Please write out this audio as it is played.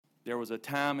There was a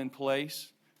time and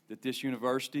place that this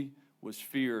university was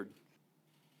feared.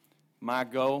 My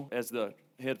goal as the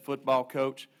head football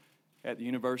coach at the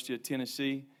University of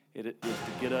Tennessee is to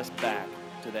get us back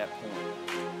to that point.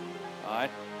 All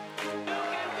right?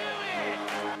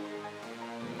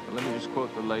 Let me just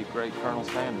quote the late, great Colonel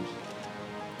Sanders.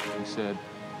 He said,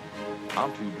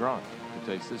 "I'm too drunk to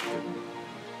taste this pudding."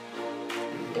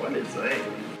 What is that?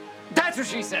 That's what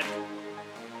she said.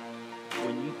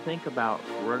 When you think about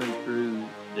running through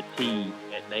the T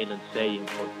at Neyland Stadium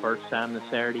for the first time this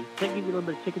Saturday, does that give you a little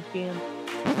bit of chicken skin?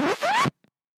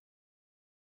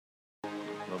 A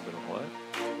little bit of what?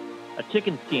 A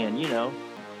chicken skin, you know.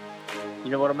 You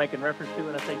know what I'm making reference to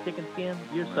when I say chicken skin?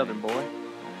 You're a Southern boy. I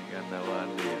ain't got no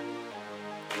idea.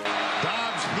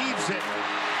 Dobbs heaves it.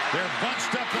 They're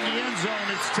bunched up in the end zone.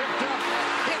 It's tipped up.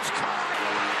 It's caught.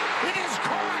 It is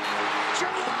caught.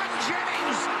 Jawan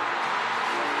Jennings.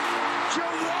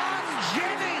 Jawan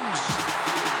Jennings.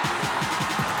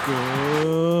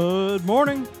 Good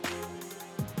morning,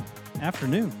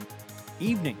 afternoon,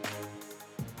 evening,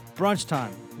 brunch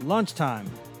time, lunchtime.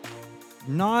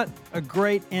 Not a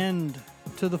great end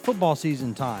to the football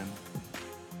season time.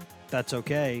 That's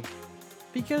okay,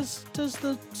 because does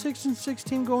the 6-6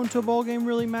 team go into a bowl game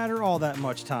really matter all that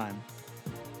much time?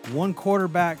 One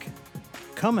quarterback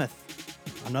cometh,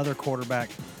 another quarterback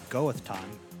goeth time.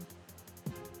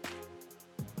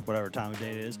 Whatever time of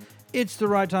day it is. It's the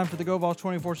right time for the Go Vols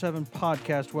 24/7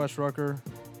 podcast. Wes Rucker,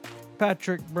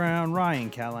 Patrick Brown, Ryan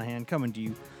Callahan coming to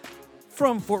you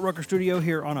from Fort Rucker Studio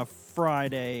here on a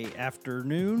Friday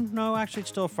afternoon. No, actually, it's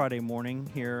still Friday morning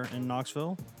here in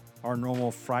Knoxville. Our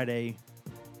normal Friday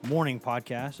morning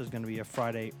podcast is going to be a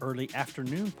Friday early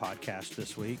afternoon podcast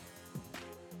this week.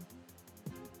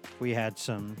 We had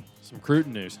some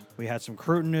Cruton news. We had some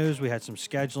Cruton news. We had some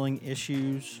scheduling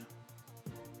issues.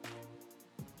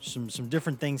 Some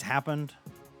different things happened.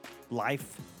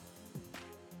 Life,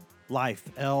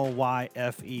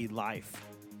 L-Y-F-E, life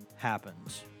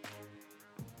happens.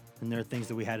 And there are things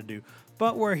that we had to do.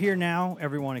 But we're here now,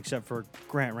 everyone except for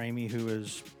Grant Ramey, who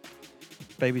is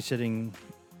babysitting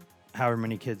however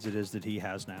many kids it is that he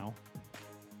has now.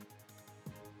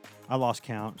 I lost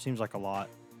count. Seems like a lot.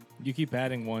 You keep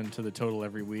adding one to the total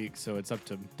every week, so it's up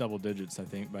to double digits, I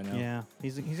think, by now. Yeah,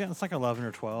 he's got, it's like 11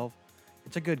 or 12.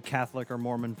 It's a good Catholic or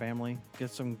Mormon family. Got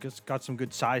some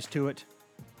good size to it.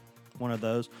 One of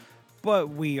those. But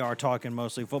we are talking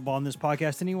mostly football in this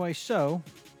podcast anyway, so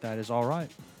that is all right.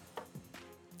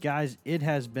 Guys, it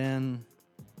has been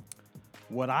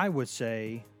what I would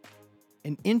say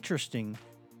an interesting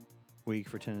week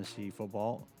for Tennessee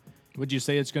football. Would you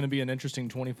say it's going to be an interesting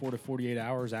 24 to 48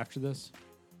 hours after this?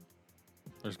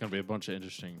 There's going to be a bunch of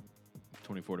interesting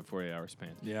 24 to 48 hour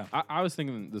spans. Yeah. I was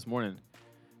thinking this morning,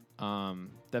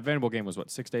 that Vanderbilt game was,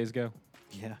 6 days ago?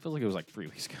 Yeah. Feels like it was like 3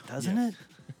 weeks ago. Doesn't it?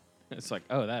 It's like,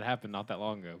 oh, that happened not that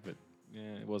long ago, but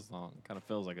yeah, it was long. Kind of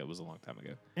feels like it was a long time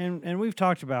ago. And we've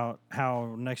talked about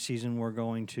how next season we're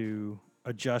going to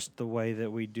adjust the way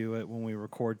that we do it when we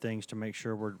record things to make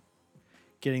sure we're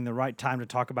getting the right time to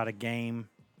talk about a game,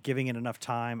 giving it enough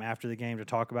time after the game to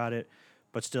talk about it,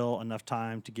 but still enough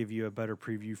time to give you a better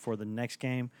preview for the next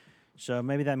game. So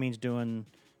maybe that means doing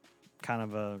kind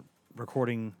of a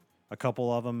recording a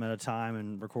couple of them at a time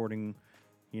and recording,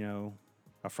 a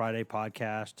Friday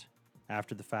podcast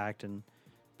after the fact,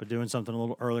 but doing something a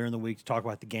little earlier in the week to talk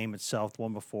about the game itself, the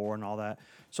one before and all that.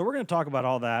 So we're going to talk about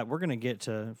all that. We're going to get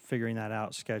to figuring that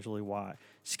out schedule-wise,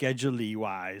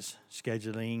 schedule-wise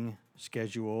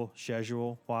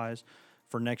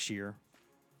for next year.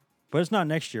 But it's not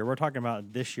next year. We're talking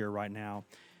about this year right now.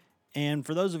 And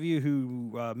for those of you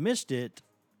who missed it,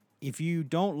 if you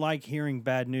don't like hearing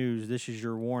bad news, this is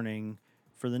your warning.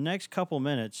 For the next couple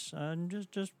minutes,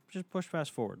 just push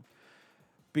fast forward.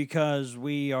 Because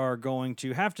we are going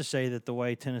to have to say that the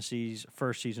way Tennessee's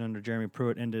first season under Jeremy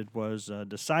Pruitt ended was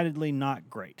decidedly not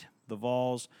great. The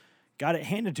Vols got it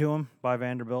handed to them by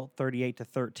Vanderbilt,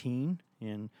 38-13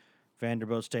 in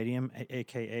Vanderbilt Stadium,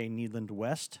 a.k.a. Neyland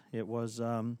West. It was,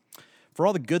 for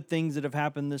all the good things that have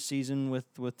happened this season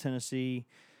with Tennessee,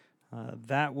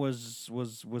 that was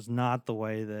not the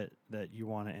way that you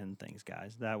want to end things,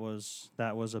 guys. That was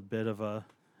a bit of a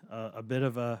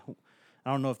I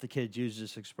don't know if the kids use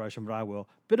this expression, but I will.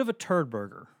 Bit of a turd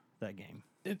burger, that game.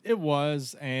 It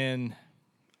was, and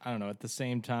I don't know, at the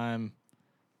same time,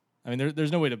 I mean,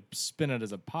 there's no way to spin it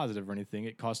as a positive or anything.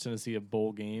 It cost Tennessee a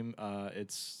bowl game.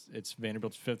 It's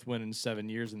Vanderbilt's 5th win in 7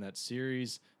 years in that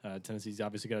series. Tennessee's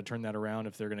obviously got to turn that around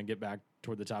if they're going to get back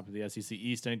toward the top of the SEC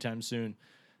East anytime soon.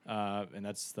 And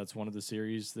that's one of the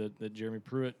series that Jeremy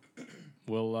Pruitt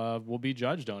will be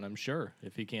judged on, I'm sure,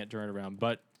 if he can't turn it around.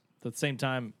 But at the same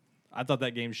time, I thought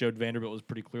that game showed Vanderbilt was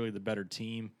pretty clearly the better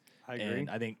team. I agree. And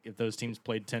I think if those teams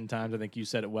played 10 times, I think you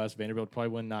said it, Wes, Vanderbilt would probably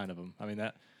win 9 of them. I mean,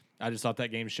 I just thought that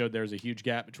game showed there was a huge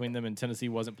gap between them, and Tennessee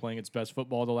wasn't playing its best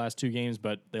football the last 2 games,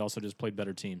 but they also just played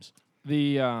better teams.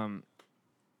 The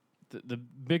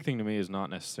big thing to me is not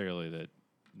necessarily that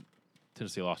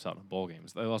Tennessee lost out in bowl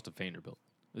games. They lost to Vanderbilt.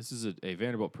 This is a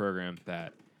Vanderbilt program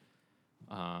that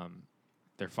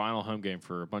their final home game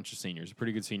for a bunch of seniors, a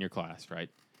pretty good senior class, right?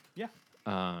 Yeah.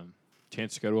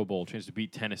 Chance to go to a bowl, chance to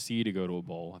beat Tennessee to go to a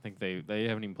bowl. I think they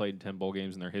haven't even played 10 bowl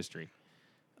games in their history.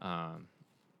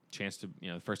 Chance to,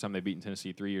 the first time they've beaten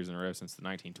Tennessee 3 years in a row since the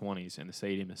 1920s, and the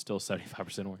stadium is still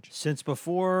 75% orange. Since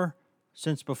before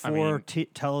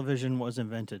television was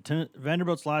invented.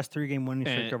 Vanderbilt's last 3-game winning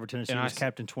streak over Tennessee was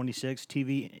capped in 26.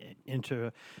 TV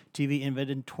invented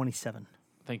in 27.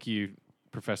 Thank you,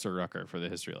 Professor Rucker, for the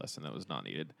history lesson. That was not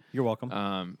needed. You're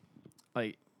welcome.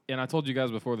 And I told you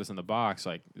guys before this in the box,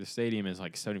 the stadium is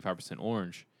 75%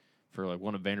 orange for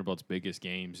one of Vanderbilt's biggest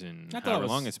games in however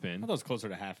long it's been. I thought it was closer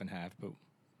to half and half, but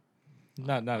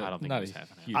not I don't think it was half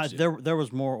and half. There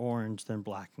was more orange than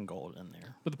black and gold in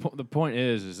there. But the point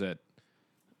is that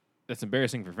that's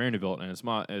embarrassing for Vanderbilt, and it's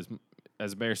not as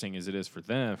embarrassing as it is for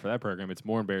them, for that program. It's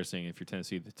more embarrassing if you're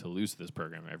Tennessee to lose to this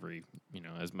program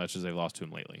as much as they've lost to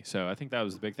them lately. So I think that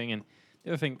was the big thing. And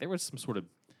the other thing, there was some sort of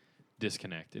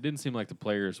disconnect. It didn't seem like the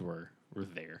players were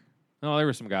there. No, there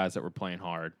were some guys that were playing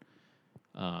hard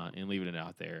and leaving it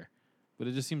out there. But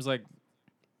it just seems like it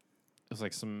was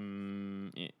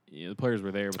the players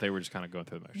were there, but they were just kind of going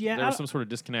through the motions. Yeah, there was some sort of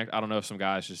disconnect. I don't know if some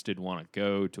guys just didn't want to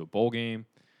go to a bowl game.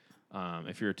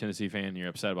 If you're a Tennessee fan and you're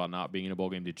upset about not being in a bowl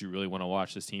game, did you really want to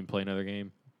watch this team play another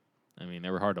game? I mean,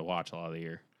 they were hard to watch a lot of the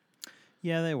year.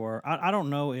 Yeah, they were. I don't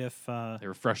know if... they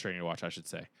were frustrating to watch, I should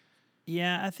say.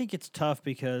 Yeah, I think it's tough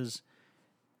because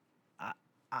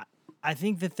I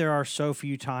think that there are so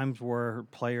few times where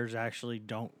players actually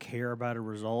don't care about a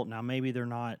result. Now, maybe they're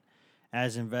not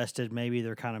as invested. Maybe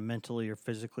they're kind of mentally or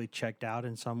physically checked out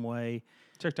in some way.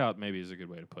 Checked out maybe is a good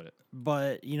way to put it.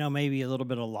 But, maybe a little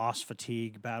bit of loss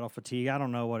fatigue, battle fatigue. I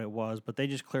don't know what it was, but they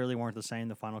just clearly weren't the same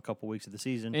the final couple weeks of the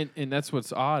season. And that's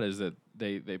what's odd is that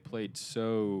they played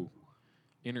so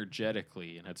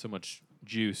energetically and had so much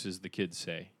juice, as the kids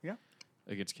say. Yeah.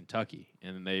 Against Kentucky,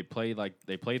 and they played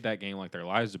that game like their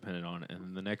lives depended on it.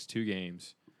 And the next 2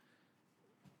 games,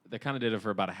 they kind of did it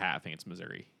for about a half against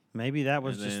Missouri. Maybe that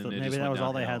was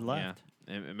all they had left.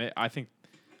 Yeah. And I think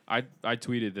I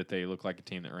tweeted that they looked like a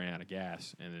team that ran out of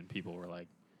gas, and then people were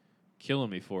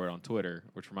killing me for it on Twitter,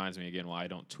 which reminds me again why I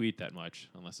don't tweet that much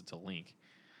unless it's a link,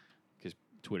 because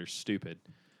Twitter's stupid.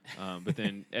 But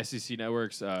then SEC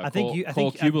Network's Cole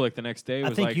Kubelik the next day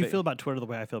was I think you feel about Twitter the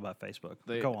way I feel about Facebook.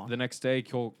 Go on. The next day,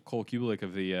 Cole Kubelik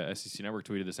of the SEC Network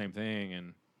tweeted the same thing,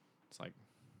 and it's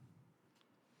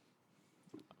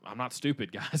I'm not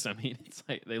stupid, guys. I mean, it's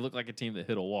they look like a team that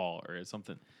hit a wall or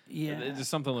something. Yeah. Just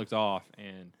something looked off,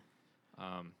 and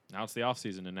now it's the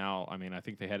offseason, and now, I mean, I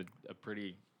think they had a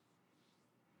pretty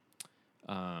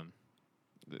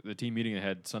the team meeting they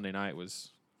had Sunday night was,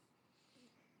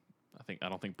 I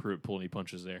don't think Pruitt pulled any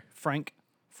punches there. Frank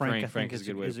I think is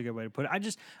a good way to put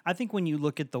it. I think when you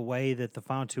look at the way that the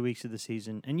final 2 weeks of the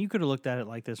season, and you could have looked at it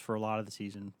like this for a lot of the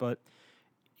season, but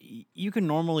you can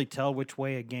normally tell which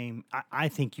way a game. I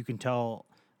think you can tell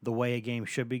the way a game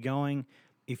should be going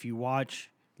if you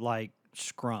watch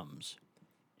scrums,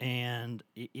 and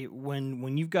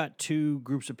when you've got 2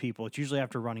 groups of people, it's usually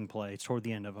after running play. It's toward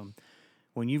the end of them.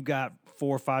 When you've got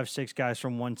 4, 5, 6 guys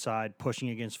from one side pushing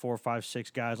against 4, 5,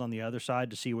 6 guys on the other side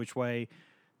to see which way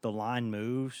the line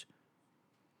moves,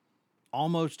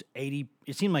 it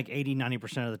seemed like 80,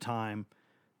 90% of the time,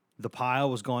 the pile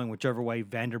was going whichever way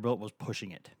Vanderbilt was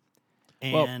pushing it.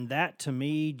 And that, to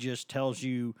me, just tells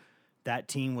you that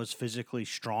team was physically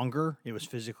stronger. It was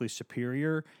physically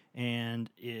superior. And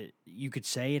you could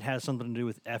say it has something to do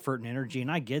with effort and energy.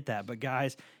 And I get that. But,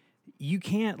 guys, you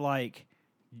can't,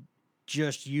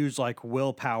 just use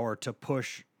willpower to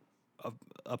push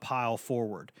a pile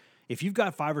forward. If you've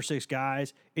got 5 or 6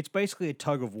 guys, it's basically a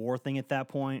tug of war thing at that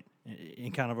point,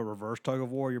 in kind of a reverse tug of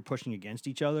war. You're pushing against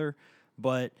each other.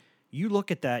 But you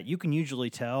look at that, you can usually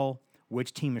tell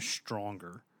which team is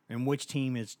stronger and which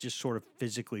team is just sort of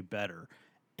physically better.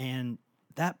 And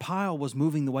that pile was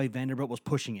moving the way Vanderbilt was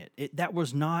pushing it. That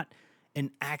was not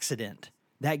an accident.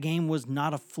 That game was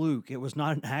not a fluke. It was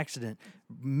not an accident.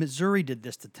 Missouri did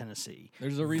this to Tennessee.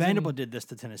 There's a reason Vanderbilt did this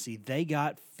to Tennessee. They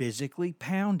got physically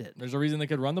pounded. There's a reason they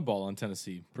could run the ball on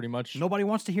Tennessee, pretty much. Nobody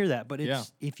wants to hear that, but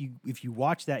if you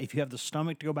watch that, if you have the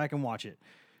stomach to go back and watch it,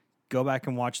 Go back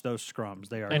and watch those scrums.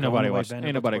 They are Ain't nobody going watched.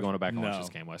 Ain't nobody going back and watch No. this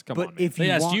game, Wes. Come But on, man. if They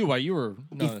you asked want, you why you were.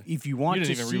 No, if you want you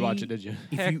didn't to even rewatch see- it, did you?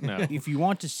 if you if you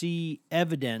want to see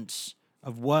evidence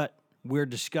of what we're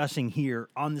discussing here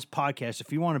on this podcast,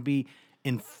 if you want to be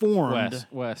informed,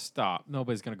 Wes, stop.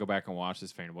 Nobody's going to go back and watch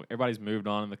this Vanderbilt. Everybody's moved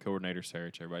on in the coordinator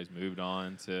search. Everybody's moved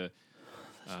on to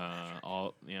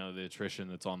all the attrition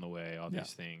that's on the way. All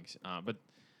these things. But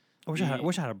I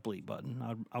wish I had a bleep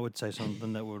button. I would say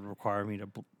something that would require me to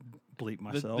bleep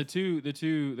myself.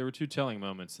 there were two telling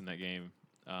moments in that game.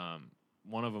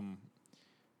 One of them,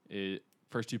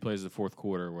 first two plays of the fourth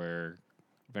quarter, where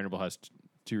Vanderbilt has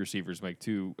two receivers make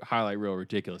two highlight reel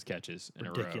ridiculous catches in a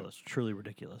row. Ridiculous, truly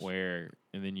ridiculous.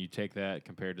 And then you take that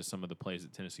compared to some of the plays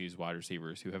that Tennessee's wide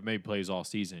receivers, who have made plays all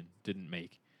season, didn't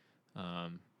make.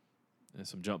 And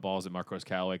some jump balls that Marcos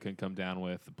Callaway couldn't come down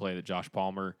with. The play that Josh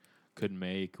Palmer couldn't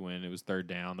make when it was third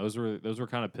down. Those were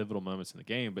kind of pivotal moments in the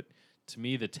game. But to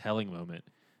me, the telling moment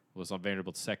was on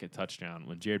Vanderbilt's second touchdown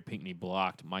when Jared Pinkney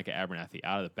blocked Micah Abernathy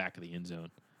out of the back of the end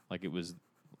zone, like it was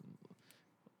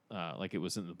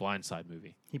in the Blind Side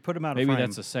movie. He put him out Maybe of frame.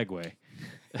 that's a segue.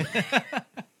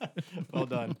 Well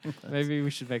done. Maybe we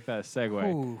should make that a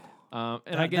segue. Ooh.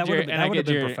 And I get that would've Jared, been- and that I would've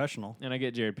get been Jared, professional. and I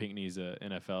get Jared Pinkney's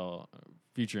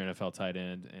future NFL tight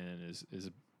end, and is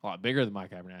a lot bigger than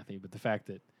Mike Abernathy. But the fact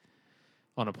that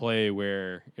on a play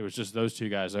where it was just those two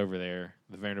guys over there,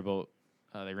 the Vanderbilt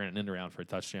they ran an end around for a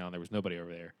touchdown. There was nobody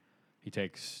over there. He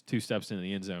takes two steps into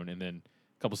the end zone, and then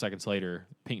a couple seconds later,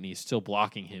 Pinkney's still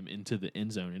blocking him into the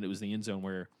end zone, and it was the end zone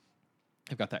where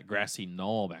they've got that grassy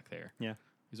knoll back there. Yeah.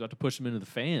 He's about to push him into the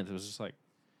fans. It was just like,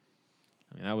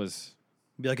 I mean, that was.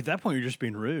 Be like, at that point, you're just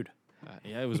being rude.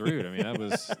 Yeah, it was rude. I mean,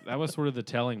 that was sort of the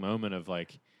telling moment of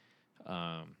like,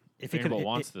 If he Vanderbilt could-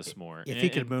 wants this more. If he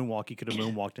could moonwalk, he could have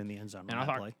moonwalked in the end zone. And on I that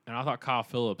thought, play. and I thought Kyle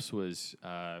Phillips was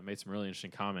made some really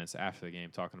interesting comments after the game,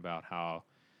 talking about how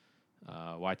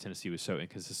why Tennessee was so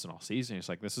inconsistent all season. It's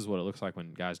like, this is what it looks like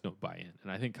when guys don't buy in.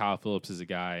 And I think Kyle Phillips is a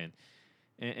guy,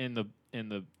 and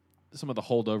the some of the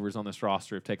holdovers on this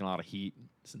roster have taken a lot of heat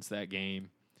since that game.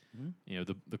 Mm-hmm. You know,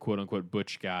 the quote unquote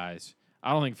butch guys.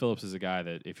 I don't think Phillips is a guy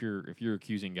that if you're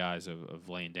accusing guys of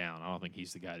laying down, I don't think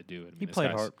he's the guy to do it. I mean, He this played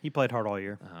guy's- hard. He played hard all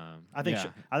year. I think.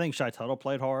 yeah. I think Shai Tuttle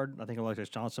played hard. I think Alexis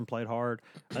Johnson played hard.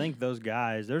 I think those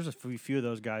guys. There's a few of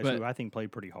those guys But- who I think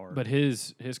played pretty hard. But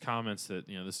his comments that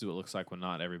this is what it looks like when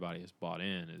not everybody is bought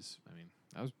in is, I mean,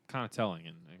 that was kind of telling,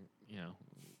 and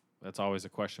that's always a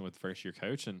question with the first year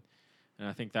coach, and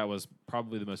I think that was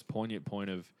probably the most poignant point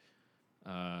of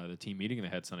the team meeting they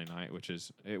had Sunday night, which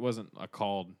is it wasn't a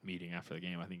called meeting after the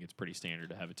game. I think it's pretty standard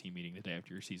to have a team meeting the day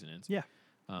after your season ends. Yeah.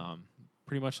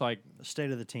 Pretty much like the state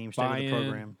of the team, state of the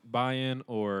program. buy in,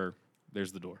 or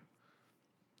there's the door.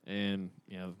 And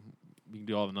you can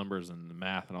do all the numbers and the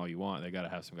math and all you want. They got to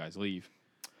have some guys leave.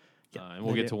 Yeah, and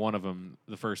we'll they get do. to one of them,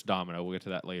 the first domino. We'll get to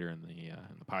that later in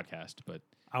the podcast. But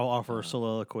I'll offer a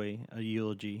soliloquy, a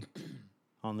eulogy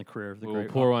on the career of the we'll great.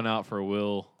 pour one out for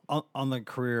Will. On the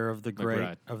career of the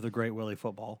great McBride. Willie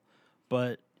football.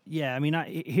 But yeah, I mean,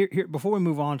 here before we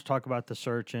move on to talk about the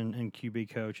search and QB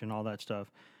coach and all that stuff.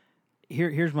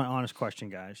 Here's my honest question,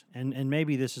 guys, and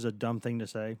maybe this is a dumb thing to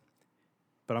say,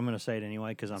 but I'm going to say it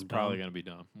anyway because I'm Probably dumb. going to be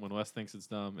dumb. When Wes thinks it's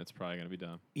dumb, it's probably going to be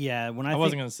dumb. Yeah, when I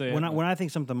wasn't think- gonna say it, when but- when I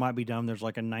think something might be dumb, there's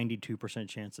like a 92%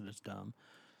 chance that it's dumb.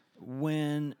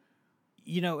 When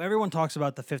everyone talks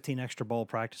about the 15 extra bowl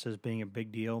practices being a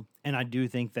big deal, and I do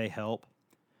think they help.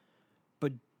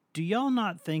 But do y'all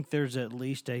not think there's at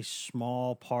least a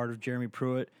small part of Jeremy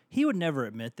Pruitt? He would never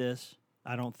admit this,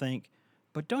 I don't think.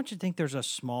 But don't you think there's a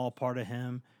small part of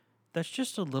him that's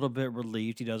just a little bit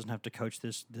relieved he doesn't have to coach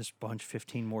this bunch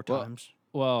 15 more Well, times?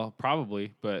 Well,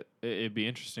 probably, but it'd be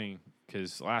interesting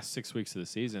because last 6 weeks of the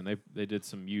season, they did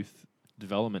some youth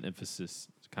development emphasis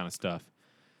kind of stuff.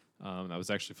 That was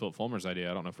actually Philip Fulmer's idea.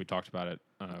 I don't know if we talked about it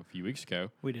a few weeks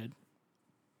ago. We did.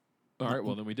 All right,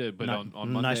 well then we did. But Ni- on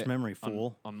Monday, nice memory,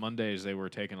 fool. On Mondays, they were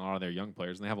taking a lot of their young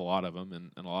players, and they have a lot of them,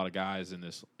 and a lot of guys in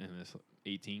this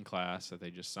 18 class that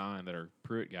they just signed that are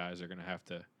Pruitt guys are going to have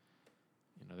to,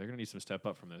 they're going to need some step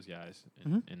up from those guys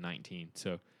in 19.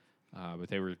 So, but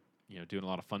they were doing a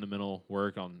lot of fundamental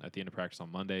work at the end of practice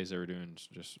on Mondays. They were doing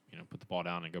just put the ball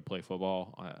down and go play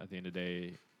football at the end of the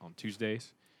day on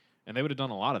Tuesdays, and they would have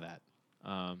done a lot of that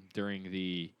during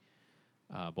the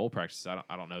bowl practices.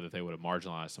 I don't know that they would have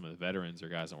marginalized some of the veterans or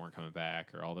guys that weren't coming back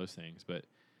or all those things, but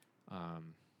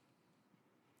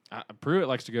Pruitt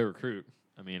likes to go recruit.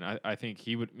 I mean, I think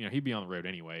he would, he'd be on the road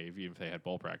anyway, even if they had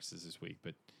bowl practices this week.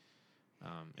 But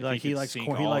if He could likes sync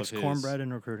he all likes of his- cornbread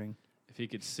and recruiting. If he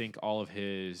could sync all of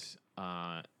his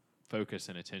focus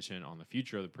and attention on the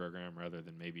future of the program rather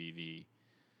than maybe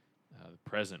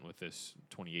present with this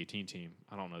 2018 team,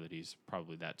 I don't know that he's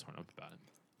probably that torn up about it.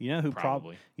 You know who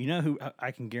Probably. You know who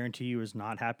I can guarantee you is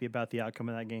not happy about the outcome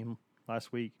of that game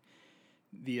last week?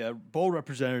 The bowl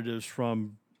representatives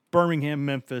from Birmingham,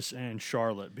 Memphis, and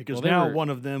Charlotte, because Well, they now were- one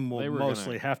of them will they were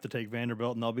mostly gonna- have to take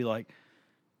Vanderbilt, and they'll be like,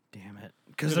 "Damn it,"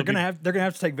 because It'll they're gonna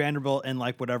have to take Vanderbilt and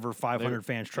like whatever 500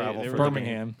 fans travel They for were the gonna- game.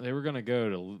 Birmingham. They were going to go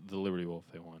to the Liberty Bowl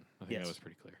if they won. I think Yes. that was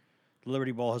pretty clear. The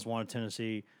Liberty Bowl has won at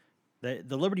Tennessee. The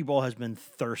Liberty Bowl has been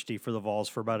thirsty for the Vols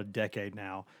for about a decade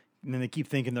now, and then they keep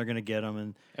thinking they're going to get them.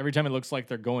 And Every time it looks like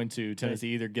they're going to, Tennessee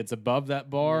either gets above that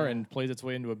bar Yeah. and plays its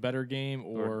way into a better game,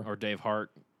 Or Dave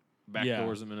Hart backdoors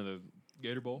Yeah. them into the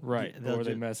Gator Bowl. right, they'll or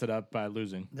they ju- mess it up by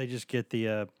losing. they just get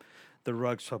the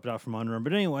rug swept out from under them.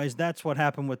 But anyways, that's what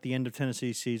happened with the end of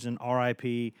Tennessee's season.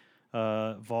 R.I.P.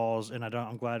 Vols, and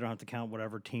I'm glad I don't have to count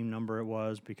whatever team number it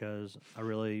was because I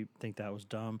really think that was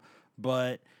dumb.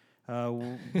 But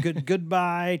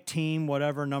goodbye team,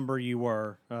 whatever number you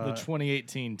were. The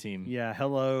 2018 team. Yeah,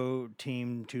 hello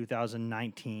team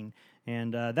 2019.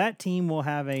 And that team will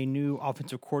have a new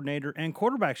offensive coordinator and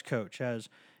quarterbacks coach. As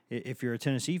if you're a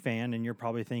Tennessee fan and you're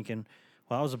probably thinking,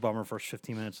 well, that was a bummer first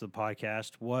 15 minutes of the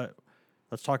podcast.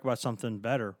 Let's talk about something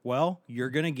better. Well, you're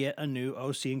going to get a new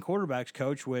OC and quarterbacks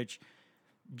coach, which,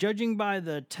 judging by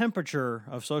the temperature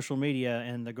of social media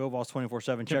and the GoVols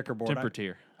 24/7 checkerboard,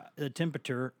 Temperature. the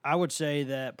temperature, I would say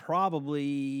that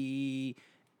probably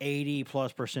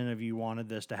 80+% of you wanted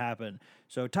this to happen.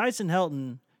 So Tyson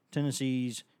Helton,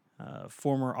 Tennessee's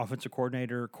former offensive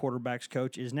coordinator, quarterbacks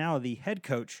coach, is now the head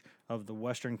coach of the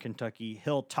Western Kentucky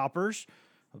Hilltoppers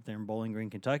up there in Bowling Green,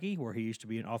 Kentucky, where he used to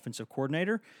be an offensive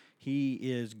coordinator. He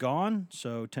is gone.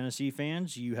 So Tennessee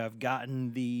fans, you have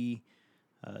gotten the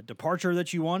departure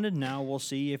that you wanted. Now we'll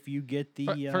see if you get the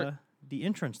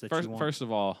entrance that you want. First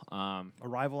of all,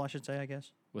 Arrival, I should say, I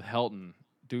guess. with Helton,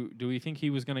 do we think he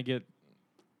was going to get?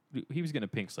 He was going to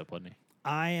pink slip, wasn't he?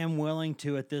 I am willing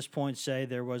to, at this point, say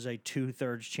there was a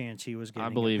 2/3 chance he was getting I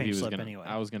believe a pink he was slip going to. anyway.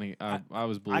 I was going to. I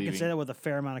was I believing. can say that with a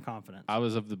fair amount of confidence. I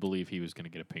was of the belief he was going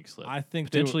to get a pink slip. I think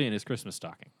they were- potentially in his Christmas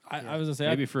stocking, I was gonna say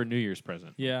maybe for a New Year's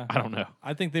present. yeah. I don't know.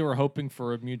 I think they were hoping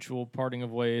for a mutual parting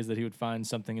of ways, that he would find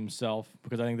something himself,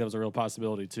 because I think that was a real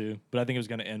possibility too. But I think it was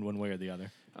going to end one way or the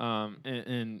other.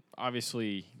 And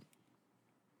obviously,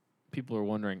 people are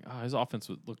wondering, oh, his offense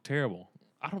would look terrible.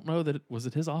 I don't know that was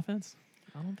it his offense.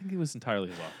 I don't think it was entirely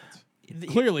his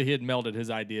offense. Clearly, he had melded his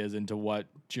ideas into what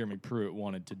Jeremy Pruitt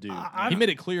wanted to do. He made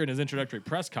it clear in his introductory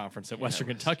press conference at Western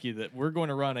Kentucky that we're going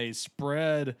to run a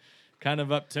spread, kind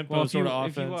of up tempo sort of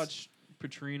offense. If you watch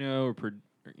Petrino or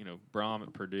Braum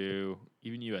at Purdue,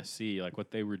 even USC, like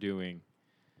what they were doing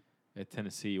at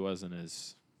Tennessee wasn't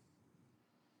as.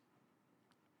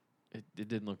 It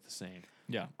didn't look the same.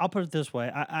 Yeah, I'll put it this way.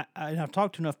 I've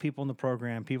talked to enough people in the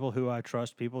program, people who I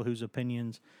trust, people whose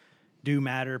opinions do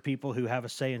matter, people who have a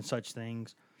say in such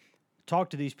things. Talk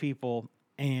to these people,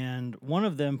 and one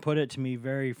of them put it to me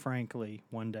very frankly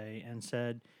one day and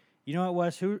said, you know what,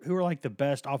 Wes, who are like the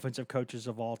best offensive coaches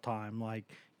of all time? Like,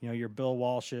 your Bill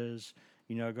Walshes,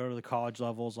 go to the college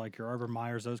levels, like your Urban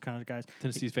Meyers, those kind of guys.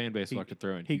 Tennessee's fan base like to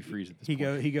throw in Hugh Freeze at this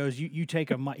point. He goes, you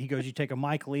take a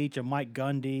Mike Leach, a Mike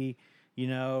Gundy,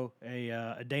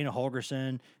 a Dana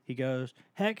Holgerson. He goes,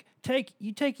 heck, take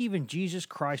even Jesus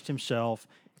Christ himself,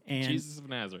 and Jesus of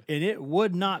Nazareth. and it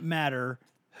would not matter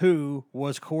who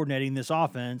was coordinating this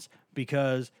offense,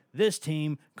 because this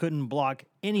team couldn't block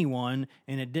anyone,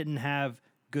 and it didn't have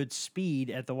good speed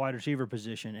at the wide receiver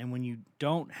position. And when you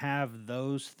don't have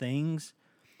those things,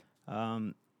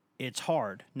 it's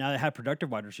hard. Now, they had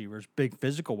productive wide receivers, big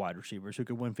physical wide receivers who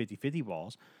could win 50-50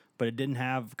 balls, but it didn't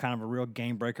have kind of a real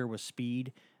game breaker with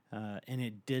speed, and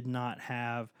it did not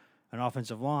have an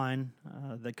offensive line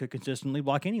that could consistently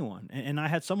block anyone. And I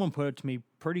had someone put it to me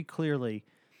pretty clearly.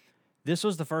 This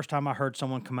was the first time I heard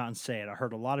someone come out and say it. I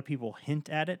heard a lot of people hint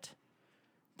at it,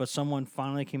 but someone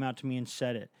finally came out to me and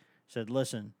said it. Said,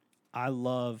 listen, I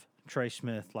love Trey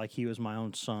Smith like he was my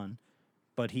own son,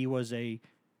 but he was a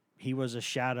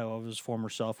shadow of his former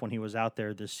self when he was out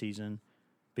there this season,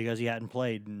 because he hadn't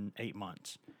played in 8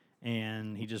 months.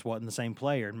 And he just wasn't the same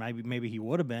player. And maybe he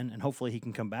would have been, and hopefully he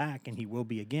can come back, and he will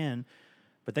be again.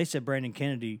 But they said Brandon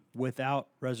Kennedy, without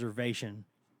reservation,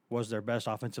 was their best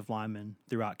offensive lineman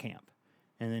throughout camp.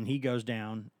 And then he goes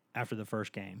down after the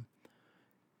first game.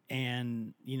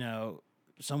 And,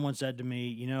 someone said to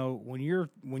me, when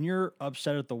you're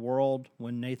upset at the world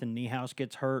when Nathan Niehaus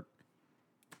gets hurt,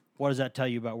 what does that tell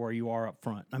you about where you are up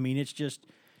front? I mean, it's just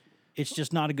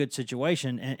not a good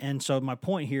situation. And so my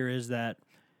point here is that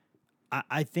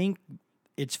I think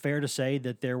it's fair to say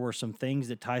that there were some things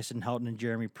that Tyson Helton and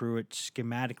Jeremy Pruitt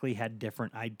schematically had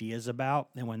different ideas about.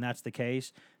 And when that's the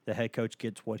case, the head coach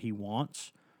gets what he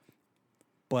wants.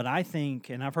 But I think,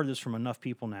 and I've heard this from enough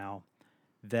people now,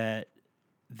 that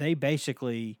they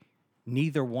basically,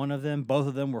 neither one of them, both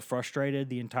of them were frustrated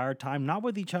the entire time, not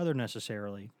with each other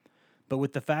necessarily, but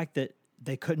with the fact that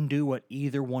they couldn't do what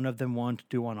either one of them wanted to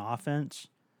do on offense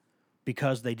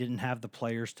because they didn't have the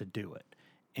players to do it.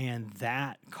 And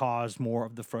that caused more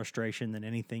of the frustration than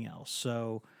anything else.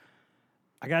 So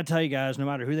I got to tell you guys, no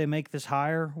matter who they make this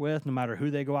hire with, no matter who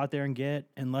they go out there and get,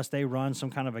 unless they run some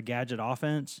kind of a gadget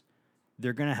offense,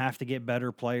 they're going to have to get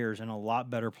better players and a lot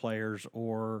better players,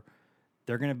 or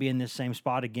they're going to be in this same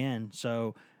spot again.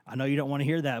 So I know you don't want to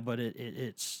hear that, but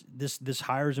it's this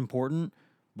hire is important.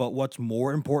 But what's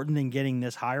more important than getting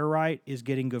this hire right is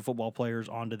getting good football players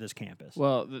onto this campus.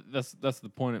 Well, that's the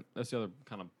point. That's the other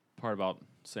kind of part about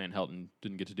saying Helton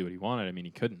didn't get to do what he wanted. I mean,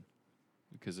 he couldn't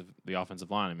because of the offensive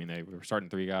line. I mean, they were starting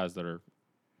 3 guys they're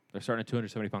starting a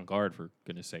 270-pound guard, for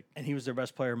goodness sake. And he was their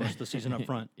best player most of the season up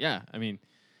front. Yeah, I mean,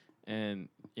 and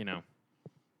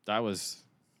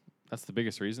that's the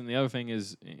biggest reason. The other thing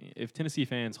is, if Tennessee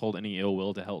fans hold any ill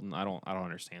will to Helton, I don't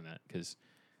understand that because.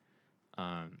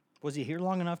 Was he here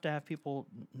long enough to have people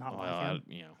not like him?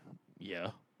 Yeah.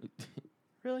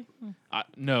 Really?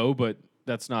 No, but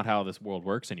that's not how this world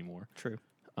works anymore. True.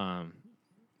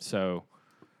 So,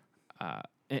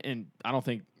 and I don't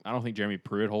think Jeremy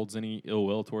Pruitt holds any ill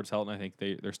will towards Helton. I think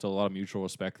there's still a lot of mutual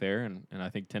respect there, and I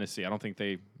think Tennessee. I don't think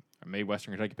they made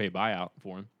Western Kentucky pay buyout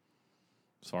for him.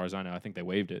 As far as I know, I think they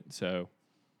waived it. So.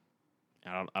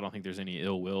 I don't think there's any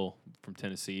ill will from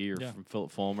Tennessee or from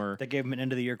Philip Fulmer. They gave him an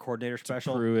end-of-the-year coordinator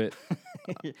special. Pruitt,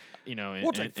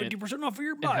 we'll take 50% off of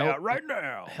your buyout right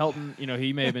now. Helton,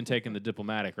 he may have been taking the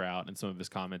diplomatic route in some of his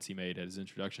comments he made at his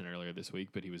introduction earlier this week,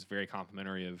 but he was very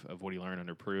complimentary of what he learned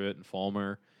under Pruitt and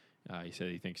Fulmer. He said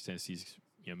he thinks Tennessee's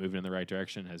moving in the right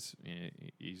direction.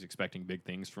 He's expecting big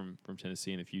things from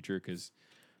Tennessee in the future because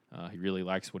he really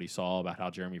likes what he saw about how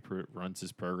Jeremy Pruitt runs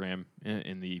his program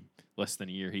in the less than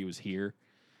a year he was here.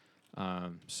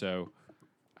 So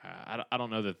I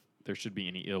don't know that there should be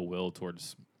any ill will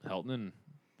towards Helton. And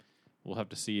we'll have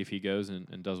to see if he goes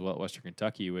and does well at Western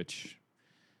Kentucky, which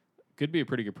could be a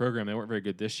pretty good program. They weren't very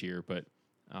good this year, but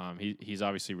he's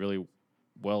obviously really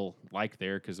well liked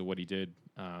there because of what he did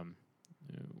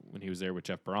when he was there with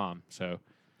Jeff Brom. So.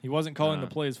 He wasn't calling the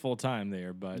plays full time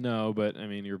there, but no. But I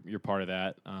mean, you're part of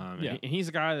that. And he's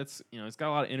a guy that's he's got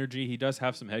a lot of energy. He does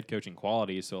have some head coaching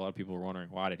qualities. So a lot of people are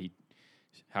wondering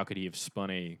how could he have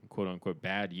spun a quote unquote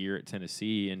bad year at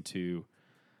Tennessee into,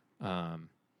 a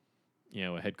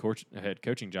head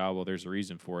coaching job? Well, there's a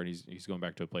reason for it. He's going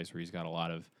back to a place where he's got a lot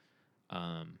of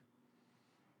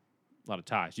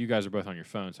ties. You guys are both on your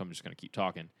phone, so I'm just going to keep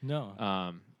talking.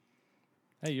 No.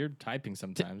 Hey, you're typing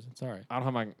sometimes. It's all right. I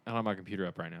don't have my computer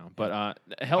up right now. But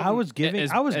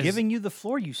Helton, I was giving you the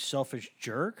floor, you selfish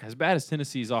jerk. As bad as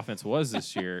Tennessee's offense was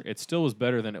this year, it still was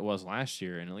better than it was last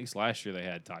year. And at least last year they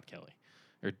had John Kelly.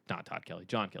 They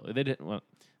didn't. Well,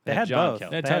 they had John both.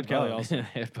 Kelly. They had Todd Kelly also.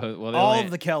 Well, all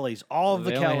of the Kellys.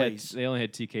 They only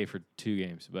had TK for 2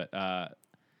 games. But I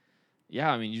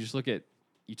mean, you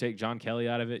take John Kelly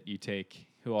out of it. You take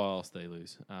who else they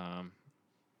lose.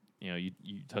 You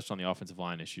touched on the offensive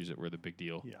line issues that were the big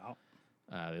deal. Yeah.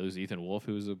 They lose Ethan Wolf,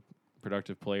 who was a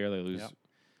productive player. They lose.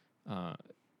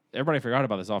 Everybody forgot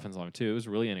about this offensive line too. It was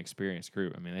a really inexperienced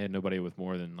group. I mean, they had nobody with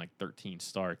more than 13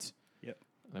 starts. Yep.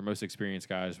 Their most experienced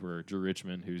guys were Drew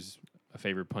Richmond, who's a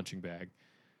favored punching bag,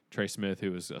 Trey Smith,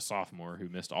 who was a sophomore who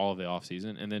missed all of the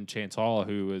offseason, and then Chance Hall,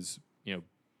 who was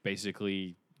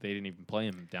basically they didn't even play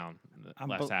him down in the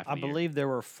last half of the year. I believe there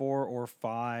were 4 or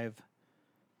 5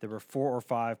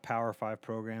 Power 5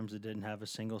 programs that didn't have a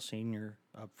single senior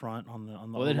up front on the.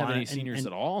 Well, they didn't have any seniors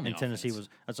at all. And Tennessee was.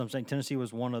 That's what I'm saying. Tennessee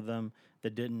was one of them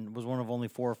that didn't. Was one of only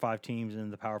 4 or 5 teams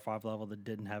in the Power 5 level that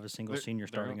didn't have a single senior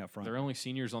starting up front. Their only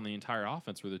seniors on the entire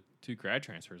offense were the 2 grad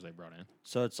transfers they brought in.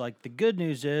 So it's like the good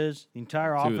news is the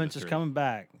entire offense is coming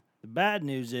back. The bad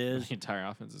news is the entire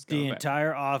offense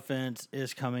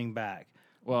is coming back.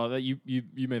 Well, you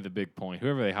made the big point.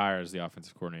 Whoever they hire as the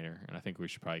offensive coordinator, and I think we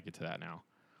should probably get to that now.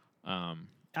 I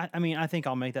mean, I think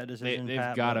I'll make that decision.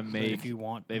 They've got to make if you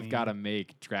want. They've got to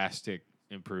make drastic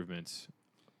improvements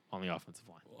on the offensive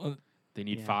line. They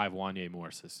need 5 Wanye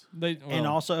Morrises. And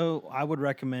also, I would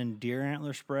recommend deer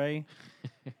antler spray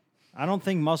I don't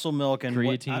think muscle milk and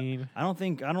Creatine. I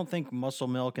don't think muscle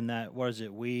milk and that, what is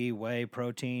it? Whey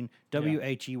protein,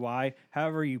 WHEY,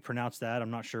 however you pronounce that.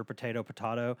 I'm not sure.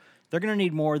 Potato. They're gonna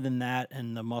need more than that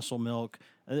and the muscle milk.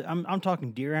 I'm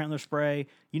talking deer antler spray.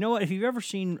 You know what? If you've ever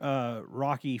seen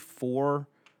Rocky IV,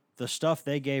 the stuff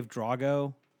they gave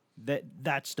Drago,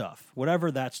 that stuff,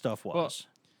 whatever that stuff was,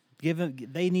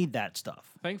 they need that stuff.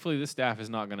 Thankfully, this staff is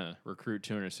not going to recruit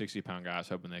 260-pound guys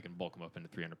hoping they can bulk them up into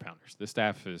 300-pounders. This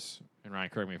staff is, and Ryan,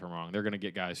 correct me if I'm wrong, they're going to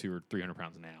get guys who are 300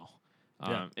 pounds now.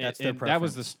 That's their and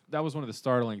preference. that was one of the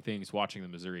startling things watching the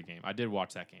Missouri game. I did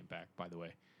watch that game back, by the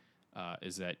way.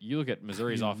 Is that you look at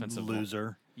Missouri's offensive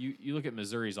loser. You look at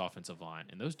Missouri's offensive line,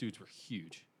 and those dudes were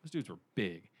huge. Those dudes were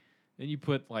big. Then you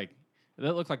put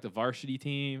that looked like the varsity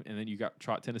team, and then you got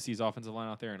Tennessee's offensive line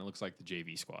out there, and it looks like the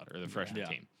JV squad or the freshman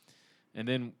team. And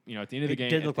then, at the end of the game... It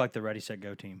did look like the Ready, Set,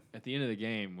 Go team. At the end of the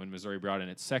game, when Missouri brought in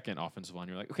its second offensive line,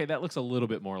 you're like, okay, that looks a little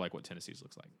bit more like what Tennessee's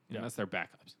looks like. And that's their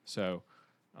backups. So...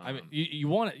 I mean, you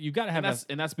want it. You got to have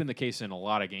and that's been the case in a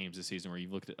lot of games this season where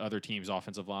you've looked at other teams'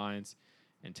 offensive lines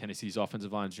and Tennessee's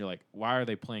offensive lines. And you're like, why are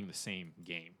they playing the same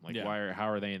game? How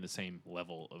are they in the same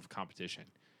level of competition?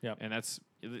 Yeah, and that's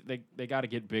they got to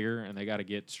get bigger and they got to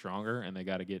get stronger and they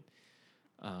got to get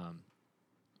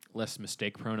less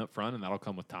mistake prone up front, and that'll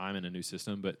come with time and a new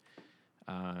system. But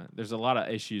there's a lot of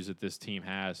issues that this team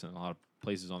has and a lot of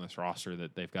places on this roster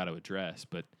that they've got to address.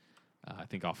 But I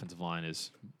think offensive line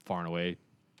is far and away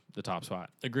the top spot.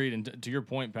 Agreed. And to your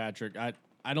point, Patrick,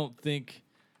 I don't think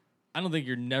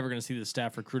you're never going to see the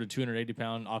staff recruit a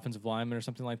 280-pound offensive lineman or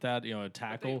something like that. A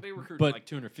tackle. They recruit but like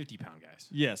 250-pound guys.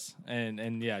 Yes,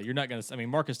 and yeah, you're not going to. I mean,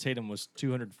 Marcus Tatum was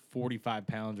 245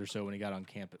 pounds or so when he got on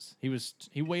campus.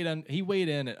 He weighed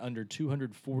in at under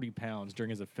 240 pounds during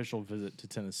his official visit to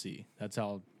Tennessee. That's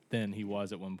how thin he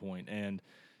was at one point. And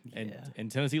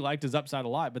Tennessee liked his upside a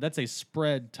lot, but that's a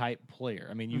spread type player.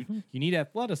 I mean, you need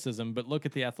athleticism, but look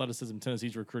at the athleticism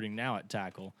Tennessee's recruiting now at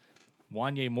tackle.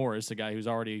 Wanye Morris, a guy who's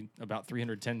already about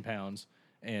 310 pounds,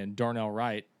 and Darnell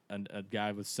Wright, a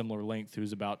guy with similar length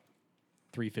who's about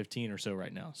 315 or so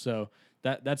right now. So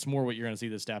that's more what you're going to see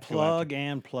the staff plug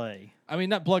and play. I mean,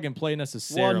 not plug and play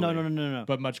necessarily. Well, no.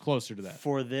 But much closer to that.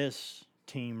 For this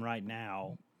team right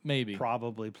now, maybe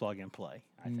probably plug and play.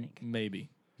 I think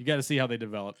maybe. You got to see how they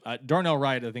develop. Darnell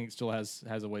Wright, I think, still has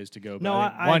a ways to go. But no, I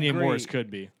think Wanye agree. Morris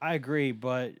could be. I agree,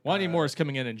 but Wanye Morris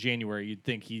coming in January, you'd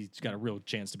think he's got a real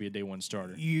chance to be a day one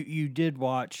starter. You did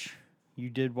watch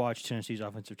Tennessee's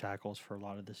offensive tackles for a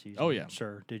lot of the season. Oh yeah,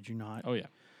 sir. Did you not? Oh yeah,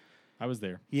 I was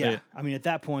there. Yeah, I mean, at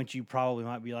that point, you probably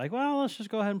might be like, well, let's just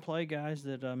go ahead and play guys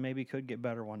that maybe could get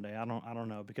better one day. I don't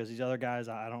know, because these other guys,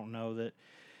 I don't know that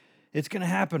it's going to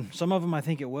happen. Some of them, I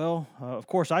think it will. Of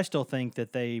course, I still think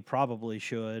that they probably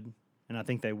should. And I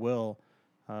think they will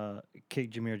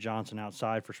kick Jameer Johnson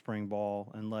outside for spring ball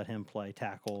and let him play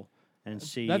tackle and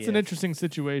see. That's an interesting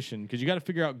situation because you got to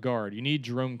figure out guard. You need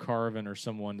Jerome Carvin or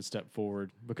someone to step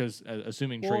forward because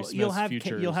assuming Trey Smith's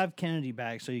future. You'll have Kennedy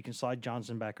back, so you can slide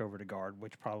Johnson back over to guard,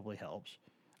 which probably helps.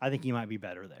 I think he might be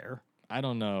better there. I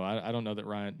don't know. I don't know that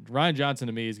Ryan Johnson,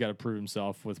 to me, has got to prove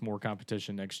himself with more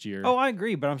competition next year. Oh, I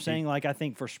agree, but I'm saying, I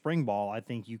think for spring ball, I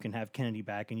think you can have Kennedy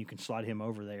back and you can slide him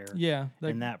over there. Yeah.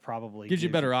 And that probably gives you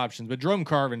better options. But Jerome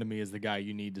Carvin, to me, is the guy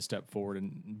you need to step forward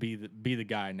and be the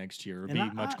guy next year or be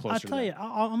much closer to that. I'll tell you,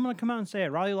 I'm going to come out and say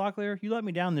it. Riley Locklear, you let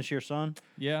me down this year, son.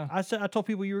 Yeah. I told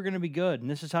people you were going to be good, and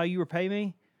this is how you repay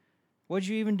me? What'd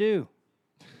you even do?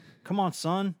 Come on,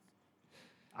 son.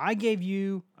 I gave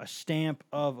you a stamp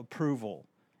of approval.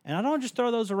 And I don't just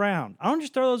throw those around.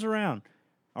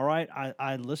 All right?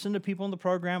 I listen to people in the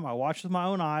program. I watch with my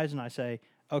own eyes, and I say,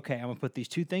 okay, I'm going to put these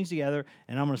two things together,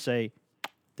 and I'm going to say,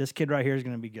 this kid right here is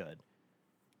going to be good.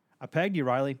 I pegged you,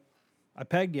 Riley. I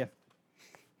pegged you.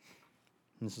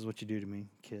 And this is what you do to me,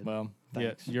 kid. Well,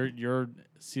 thanks. Yeah, your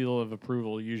seal of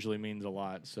approval usually means a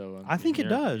lot. So I think it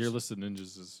does. Your list of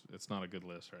ninjas it's not a good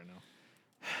list right now.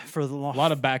 For a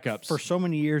lot of backups. For so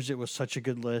many years, it was such a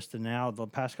good list, and now the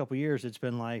past couple of years, it's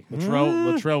been like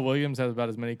Latrell Williams has about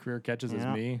as many career catches as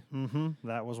me. Mm-hmm.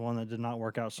 That was one that did not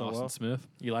work out so Austin well. Smith,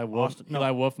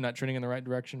 Eli Wolf, not trending in the right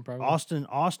direction, probably.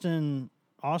 Austin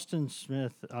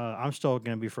Smith. I'm still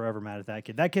going to be forever mad at that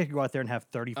kid. That kid could go out there and have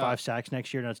 35 sacks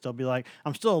next year, and I'd still be like,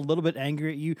 I'm still a little bit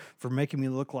angry at you for making me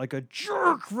look like a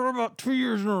jerk for about 2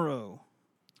 years in a row.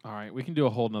 All right, we can do a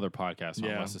whole nother podcast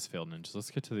on Wes's failed ninjas.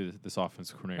 Let's get to this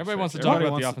offensive coordinator. Everybody wants to talk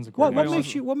about the offensive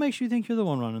coordinator. What makes you think you're the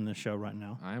one running this show right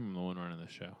now? I am the one running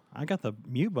this show. I got the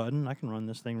mute button. I can run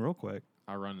this thing real quick.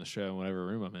 I run the show in whatever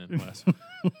room I'm in, Wes.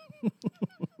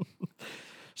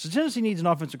 So Tennessee needs an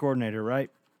offensive coordinator, right?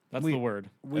 That's we- the word.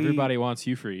 Everybody wants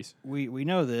Hugh Freeze. We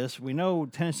know this. We know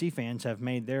Tennessee fans have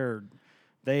made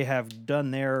they have done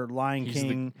their Lion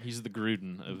King. He's the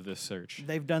Gruden of this search.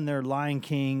 They've done their Lion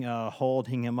King,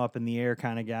 holding him up in the air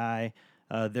kind of guy.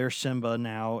 Their Simba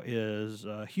now is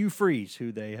Hugh Freeze,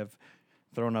 who they have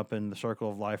thrown up in the circle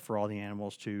of life for all the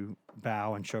animals to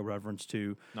bow and show reverence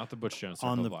to. Not the Butch Jones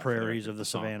on Circle the of Life, prairies of the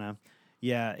savannah.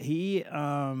 Yeah, he.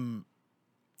 I'll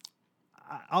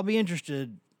be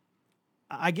interested.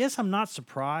 I guess I'm not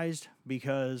surprised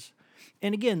because,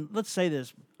 and again, let's say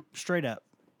this straight up: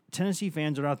 Tennessee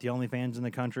fans are not the only fans in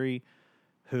the country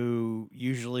who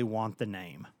usually want the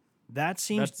name. That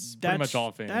seems That's pretty much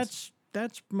all fans.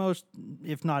 That's most,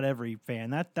 if not every fan.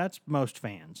 That's most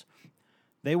fans.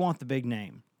 They want the big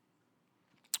name.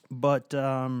 But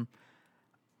and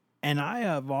I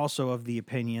have also of the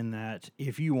opinion that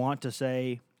if you want to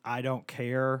say I don't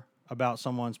care about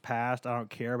someone's past, I don't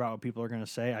care about what people are going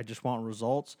to say, I just want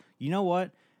results. You know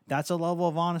what? That's a level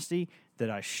of honesty that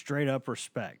I straight up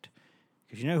respect.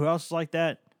 Because you know who else is like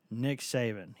that? Nick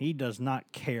Saban. He does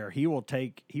not care. He will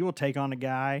take on a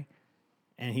guy,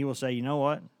 and he will say, you know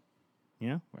what?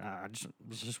 Let's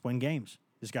just win games.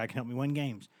 This guy can help me win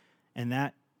games, and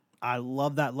that I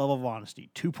love that level of honesty.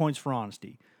 2 points for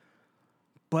honesty.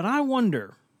 But I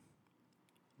wonder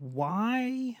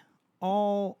why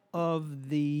all of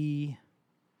the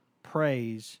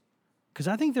praise, because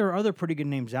I think there are other pretty good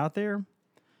names out there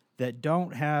that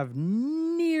don't have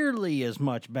nearly as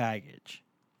much baggage.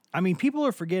 I mean, people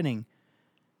are forgetting.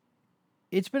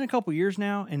 It's been a couple years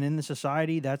now, and in the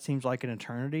society, that seems like an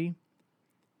eternity.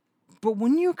 But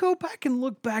when you go back and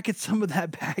look back at some of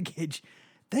that baggage,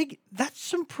 that's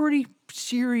some pretty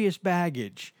serious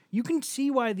baggage. You can see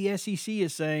why the SEC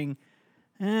is saying,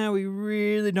 we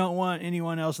really don't want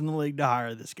anyone else in the league to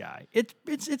hire this guy.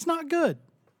 It's not good.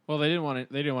 Well, they didn't want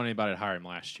anybody to hire him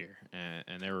last year,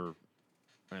 and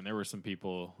there were some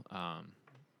people.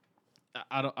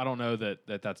 I don't know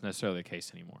that that's necessarily the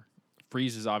case anymore.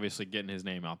 Freeze is obviously getting his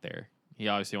name out there. He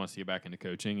obviously wants to get back into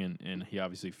coaching, and he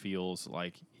obviously feels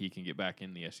like he can get back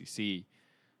in the SEC.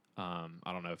 I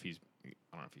don't know if he's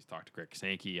talked to Greg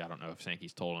Sankey. I don't know if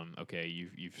Sankey's told him, okay,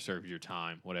 you've served your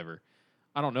time, whatever.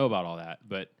 I don't know about all that,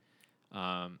 but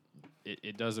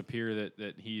it does appear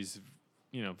that he's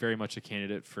very much a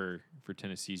candidate for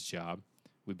Tennessee's job.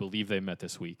 We believe they met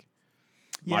this week.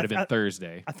 Yeah, Might have been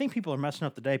Thursday. I think people are messing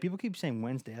up the day. People keep saying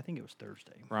Wednesday. I think it was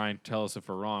Thursday. Ryan, tell us if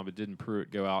we're wrong, but didn't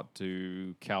Pruitt go out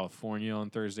to California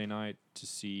on Thursday night to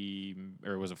see,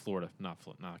 or was it Florida? Not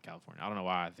California. I don't know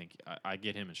why I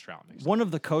get him and Stroud mixed up. One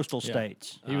of the coastal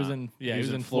states. He was in he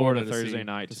was in Florida to Thursday see,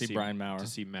 night to see Brian Maurer. To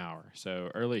see Maurer. So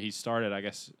early he started, I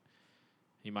guess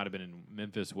he might have been in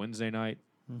Memphis Wednesday night.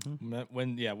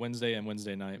 Wednesday and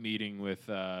Wednesday night. Meeting with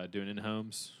doing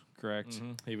in-homes, correct?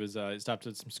 Mm-hmm. He was he stopped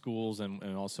at some schools and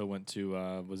also went to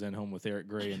was in home with Eric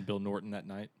Gray and Bill Norton that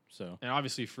night. So And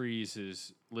obviously Freeze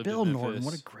has lived Bill in Memphis. Norton,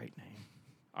 what a great name.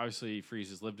 Obviously Freeze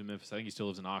has lived in Memphis. I think he still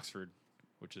lives in Oxford,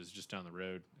 which is just down the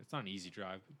road. It's not an easy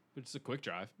drive, but it's a quick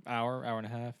drive. hour and a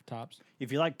half tops.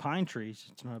 If you like pine trees,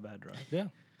 it's not a bad drive. Yeah.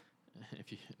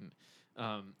 If you,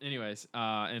 anyways,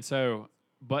 and so,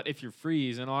 but if you're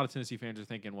Freeze, and a lot of Tennessee fans are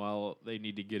thinking, well, they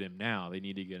need to get him now. They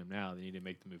need to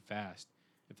make the move fast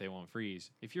if they want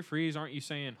Freeze. If you're Freeze, aren't you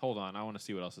saying, hold on, I want to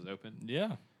see what else is open?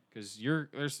 Yeah. Because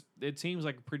it seems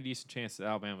like a pretty decent chance that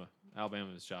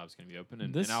Alabama's job is going to be open,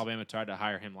 and Alabama tried to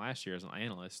hire him last year as an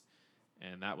analyst,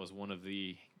 and that was one of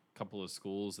the couple of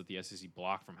schools that the SEC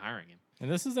blocked from hiring him. And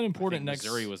this is an important next.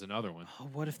 Missouri was another one. Oh,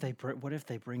 what if they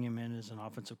bring him in as an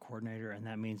offensive coordinator, and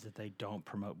that means that they don't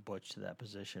promote Butch to that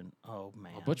position? Oh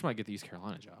man, Well, Butch might get the East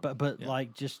Carolina job. But Yeah.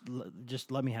 like just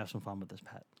let me have some fun with this,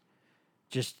 Pat.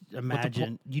 Just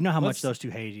imagine, you know how much those two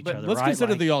hate each other. Let's right?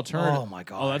 consider Like, the alternative. Oh my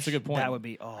gosh, Oh, that's a good point. That would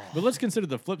be. Oh, But let's consider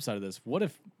the flip side of this. What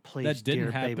if please, that didn't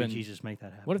dear happen? baby Jesus, make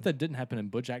that happen. What if that didn't happen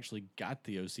and Butch actually got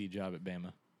the OC job at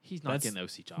Bama? He's not That's- getting the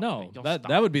OC job. No, Y'all that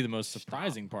stop. would be the most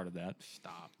surprising part of that.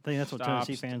 Stop. I think that's what Stop.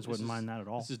 Tennessee fans This wouldn't is- mind that at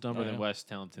all. This is dumber Oh, than yeah. West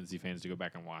telling Tennessee fans to go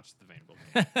back and watch the Vanderbilt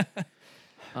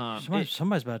game.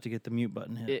 Somebody's about to get the mute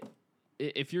button hit.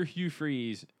 If you're Hugh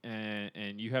Freeze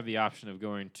and you have the option of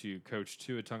going to coach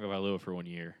Tua Tagovailoa for 1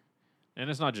 year, and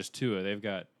it's not just Tua, they've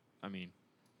got,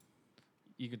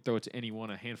 you can throw it to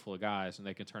a handful of guys, and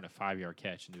they can turn a 5-yard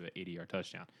catch into an 80-yard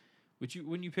touchdown.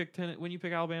 When you pick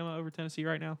Alabama over Tennessee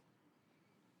right now?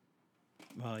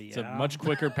 Well, yeah. It's a much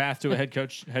quicker path to a head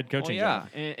coaching job.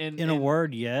 and in a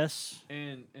word, yes.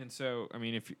 And so,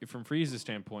 if from Freeze's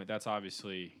standpoint, that's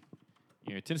obviously,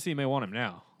 Tennessee may want him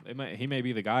now. He may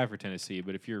be the guy for Tennessee,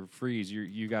 but if you're Freeze,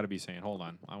 you got to be saying, hold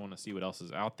on, I want to see what else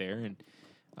is out there. And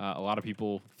a lot of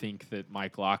people think that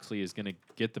Mike Locksley is going to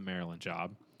get the Maryland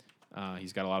job.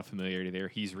 He's got a lot of familiarity there.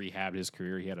 He's rehabbed his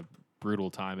career. He had a brutal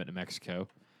time at New Mexico.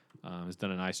 Has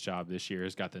done a nice job this year.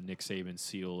 Has got the Nick Saban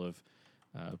seal of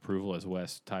approval as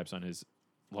Wes types on his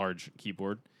large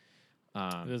keyboard.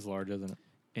 It is large, isn't it?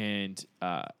 And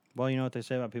Well, you know what they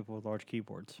say about people with large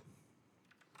keyboards.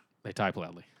 they type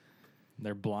loudly.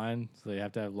 They're blind, so they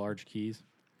have to have large keys.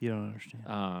 You don't understand.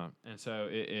 And so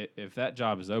if that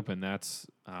job is open, that's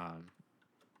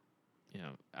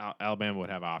Alabama would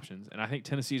have options, and I think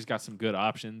Tennessee's got some good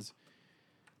options.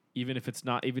 Even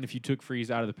if you took Freeze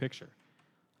out of the picture,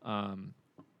 and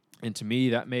to me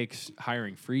that makes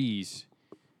hiring Freeze.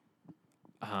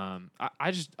 I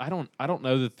don't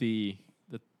know that the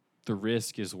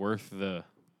risk is worth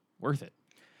it.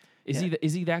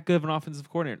 Is he that good of an offensive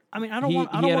coordinator? I mean,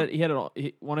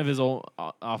 One of his old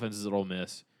offenses at Ole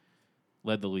Miss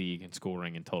led the league in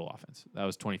scoring and total offense. That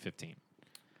was 2015.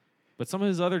 But some of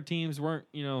his other teams weren't,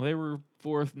 they were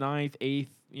 4th, 9th,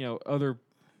 8th, other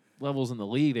levels in the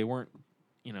league. They weren't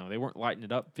lighting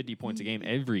it up 50 points a game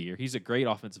every year. He's a great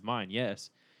offensive mind, yes.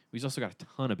 But he's also got a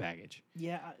ton of baggage.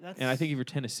 Yeah, that's. And I think if you're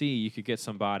Tennessee, you could get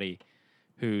somebody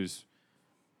who's,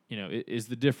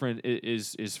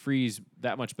 is Freeze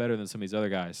that much better than some of these other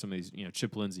guys? Some of these,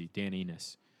 Chip Lindsey, Dan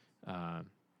Enos,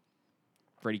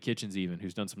 Freddie Kitchens, even,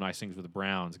 who's done some nice things with the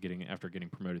Browns, after getting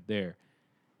promoted there.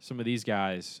 Some of these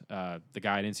guys, the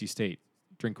guy at NC State,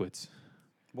 Drinkwitz.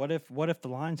 What if the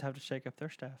Lions have to shake up their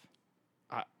staff?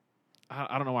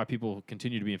 I don't know why people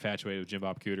continue to be infatuated with Jim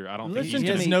Bob Cooter. I don't Listen think He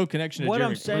to has me. no connection to What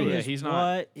Jeremy I'm saying Pruitt. is, he's not-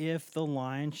 what if the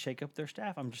Lions shake up their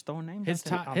staff? I'm just throwing names. His out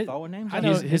there. ti- I'm his- throwing names. I out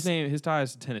know there. his tie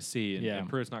is to Tennessee, and, Yeah. and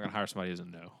Pruitt's not going to hire somebody he doesn't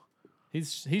know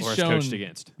He's or has shown coached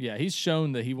against. Yeah, he's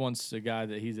shown that he wants a guy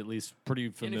that he's at least pretty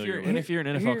familiar with. And if you're an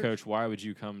NFL Here- coach, why would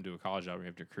you come to a college job where you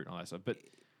have to recruit and all that stuff? But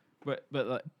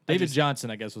David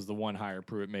Johnson, I guess, was the one hire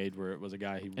Pruitt made where it was a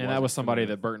guy he and that was somebody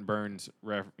that Burton Burns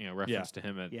referenced to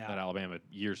him at Yeah. Alabama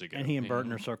years ago. And he and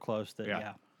Burton are so close that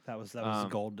Yeah. that was Um,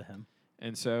 gold to him.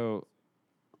 And so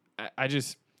I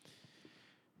just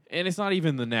and it's not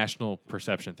even the national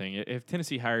perception thing. If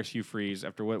Tennessee hires Hugh Freeze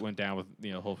after what went down with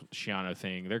the whole Schiano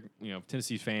thing, they're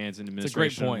Tennessee fans and a great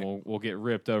administration point. will get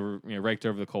raked over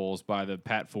the coals by the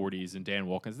Pat Forties and Dan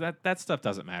Wilkins. That stuff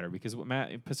doesn't matter because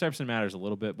perception matters a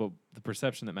little bit, but the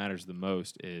perception that matters the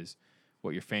most is what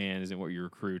your fans and what your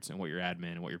recruits and what your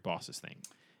admin and what your bosses think.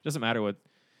 It doesn't matter what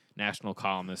national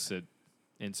columnists at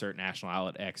insert national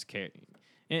outlet X care.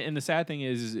 And the sad thing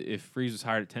is if Freeze was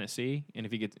hired at Tennessee, and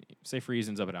if he say Freeze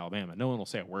ends up at Alabama, no one will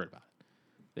say a word about it.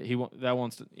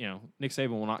 Nick Saban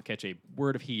will not catch a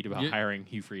word of heat about hiring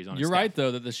Hugh Freeze on his You're staff. right,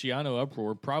 though, that the Schiano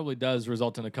uproar probably does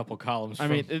result in a couple columns.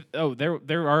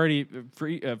 They're already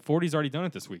 40's already done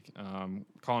it this week,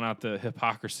 calling out the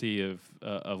hypocrisy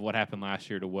of what happened last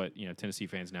year to what Tennessee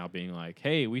fans now being like,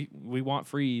 hey, we want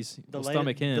Freeze, we'll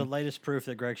stomach him. The latest proof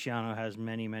that Greg Schiano has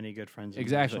many, many good friends. In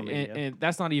Exactly, social media. and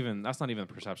that's not even the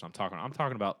perception I'm talking about. I'm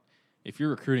talking about if you're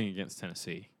recruiting against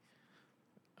Tennessee.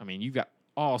 I mean, you've got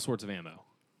all sorts of ammo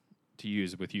to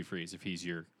use with Hugh Freeze if he's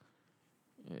your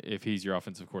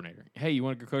offensive coordinator. Hey, you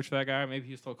want to go coach for that guy? Maybe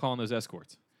he'll start calling those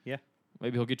escorts. Yeah.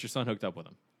 Maybe he'll get your son hooked up with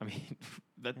him. I mean,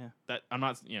 that I'm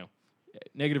not.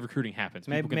 Negative recruiting happens.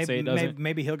 People can say it doesn't.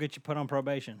 Maybe he'll get you put on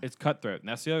probation. It's cutthroat, and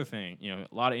that's the other thing. A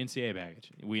lot of NCAA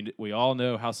baggage. We all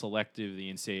know how selective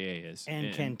the NCAA is.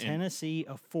 And can Tennessee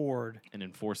afford and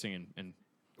enforcing and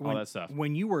all that stuff?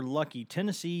 When you were lucky,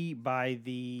 Tennessee by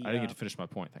the. I didn't get to finish my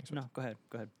point. Thanks. No, go ahead.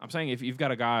 I'm saying if you've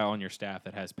got a guy on your staff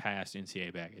that has past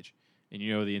NCAA baggage, and the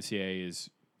NCAA is,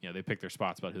 they pick their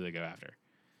spots about who they go after.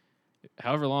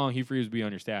 However long Hugh Freeze would be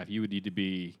on your staff, you would need to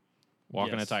be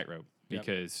walking a tightrope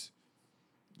because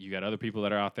you got other people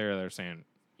that are out there that are saying,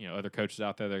 other coaches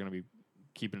out there that are going to be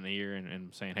keeping an ear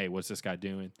and saying, hey, what's this guy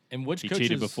doing? And which he coaches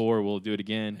cheated before, we'll do it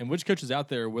again. And which coaches out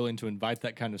there are willing to invite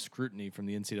that kind of scrutiny from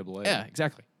the NCAA? Yeah,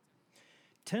 exactly.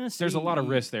 Tennessee. There's a lot of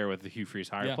risk there with the Hugh Freeze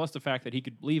hire, Yeah. plus the fact that he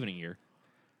could leave in a year.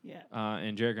 Yeah.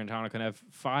 And Jared Garantano can have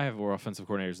 5 or offensive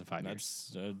coordinators in 5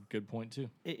 years. That's a good point, too.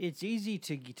 It's easy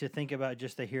to think about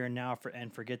just the here and now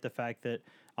and forget the fact that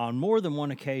on more than one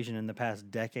occasion in the past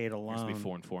decade It used to alone, be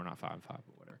 4-4, not 5-5, or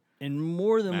whatever. in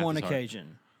more than Math one is hard.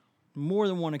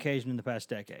 occasion in the past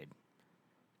decade,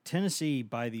 Tennessee,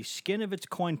 by the skin of its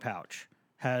coin pouch,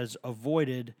 has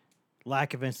avoided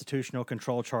lack of institutional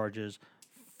control charges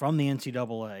from the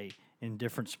NCAA in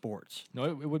different sports. No,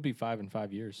 it would be 5 in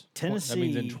 5 years. That means in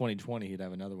Tennessee- 2020 he'd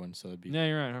have another one, so it'd be. No,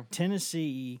 you're right.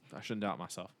 Tennessee, I shouldn't doubt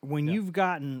myself. when the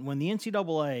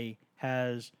NCAA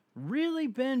has really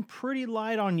been pretty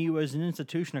light on you as an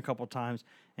institution a couple times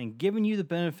and given you the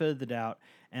benefit of the doubt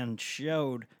and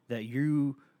showed that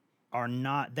you are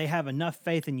not, they have enough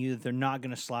faith in you that they're not going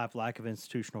to slap lack of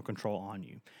institutional control on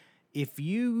you. if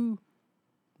you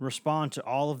respond to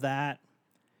all of that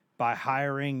by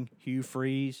hiring Hugh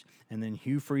Freeze, and then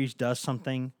Hugh Freeze does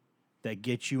something that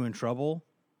gets you in trouble,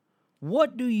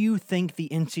 what do you think the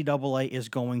NCAA is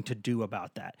going to do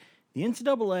about that? The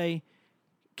NCAA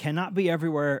cannot be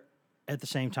everywhere at the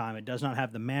same time. It does not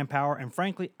have the manpower, and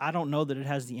frankly, I don't know that it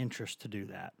has the interest to do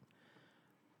that.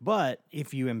 But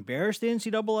if you embarrass the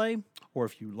NCAA, or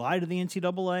if you lie to the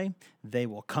NCAA, they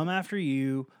will come after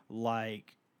you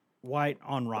like white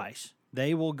on rice.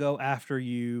 They will go after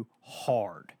you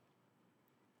hard.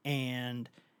 And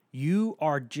you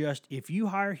are just, if you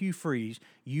hire Hugh Freeze,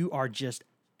 you are just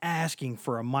asking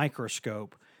for a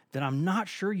microscope that I'm not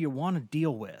sure you want to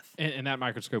deal with. And that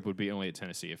microscope would be only at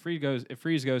Tennessee. If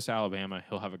Freeze goes to Alabama,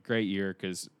 he'll have a great year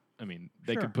because, I mean,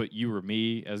 they Sure. could put you or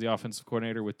me as the offensive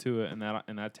coordinator with Tua and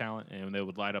that talent, and they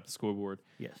would light up the scoreboard.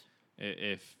 Yes.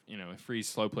 If Freeze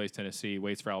slow plays Tennessee,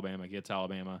 waits for Alabama, gets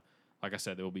Alabama, like I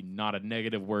said, there will be not a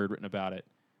negative word written about it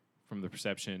from the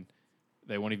perception.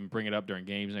 They won't even bring it up during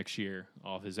games next year.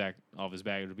 All of his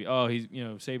baggage will be, oh, he's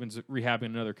Saban's rehabbing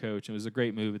another coach. It was a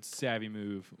great move. It's a savvy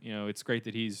move. It's great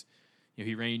that he's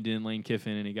he reined in Lane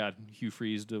Kiffin and he got Hugh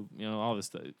Freeze to all this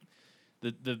stuff.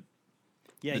 The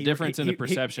difference in the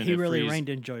perception. He of really Freeze, reined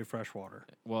in Joey Freshwater.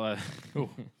 Well, okay,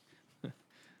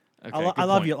 I good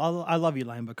love point. you. I love you,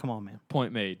 Lane. But come on, man.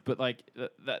 Point made. But like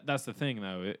that's the thing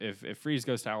though. If Freeze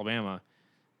goes to Alabama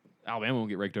won't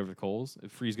get raked over the coals.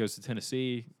 If Freeze goes to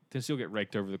Tennessee will get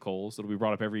raked over the coals. It'll be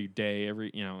brought up every day, and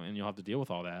you'll have to deal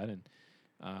with all that. And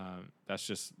that's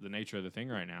just the nature of the thing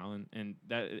right now. And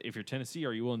that if you're Tennessee,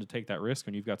 are you willing to take that risk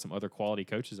when you've got some other quality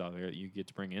coaches out there that you get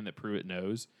to bring in that Pruitt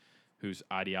knows, whose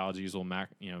ideologies will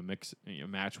match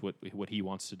what he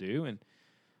wants to do? And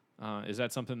is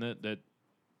that something that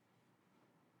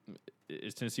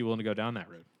is Tennessee willing to go down that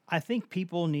road? I think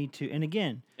people need to, and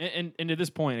again, and to this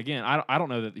point, again, I don't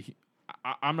know that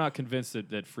I'm not convinced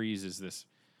that Freeze is this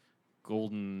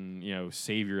golden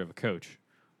savior of a coach.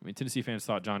 I mean, Tennessee fans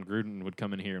thought John Gruden would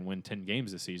come in here and win 10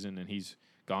 games this season, and he's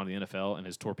gone to the NFL and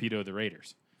has torpedoed the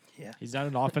Raiders. yeah, He's not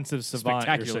an offensive savant,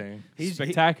 you're Spectacular. saying.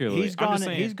 Spectacularly. He's I'm gone. just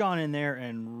saying- He's gone in there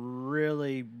and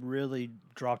really, really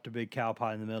dropped a big cow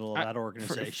pie in the middle of that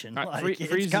organization. Freeze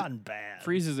It's gotten bad.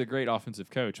 Freeze is a great offensive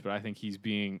coach, but I think he's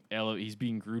being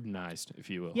Grudenized, if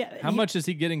you will. Yeah. How much is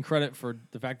he getting credit for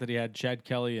the fact that he had Chad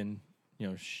Kelly and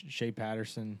Shea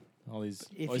Patterson, all these?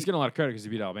 Well, he's getting a lot of credit because he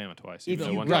beat Alabama twice. If Even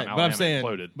though you- one Right, time but I'm Alabama saying,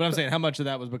 imploded. how much of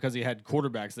that was because he had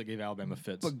quarterbacks that gave Alabama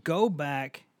fits? But go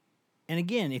back, and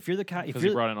again, if you're the if Because he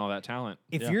you're brought in all that talent.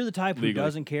 if you're the type who Legally.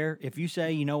 doesn't care, if you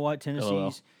say, you know what,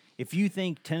 if you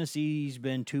think Tennessee's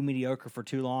been too mediocre for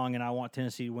too long and I want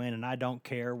Tennessee to win and I don't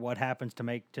care what happens to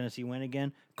make Tennessee win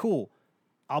again, cool.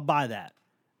 I'll buy that.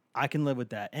 I can live with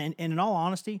that. And in all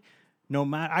honesty,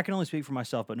 I can only speak for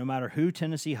myself, but no matter who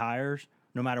Tennessee hires,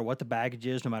 no matter what the baggage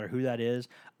is, no matter who that is,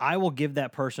 I will give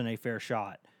that person a fair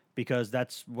shot because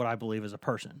that's what I believe as a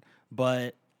person.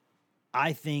 But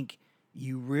I think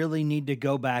you really need to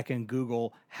go back and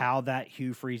Google how that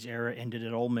Hugh Freeze era ended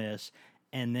at Ole Miss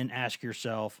and then ask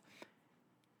yourself,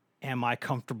 am I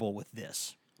comfortable with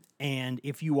this? And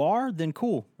if you are, then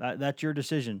cool. That's your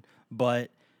decision.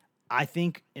 But I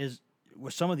think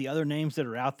with some of the other names that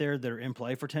are out there that are in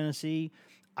play for Tennessee,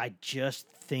 I just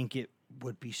think it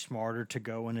would be smarter to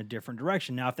go in a different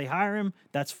direction. Now, if they hire him,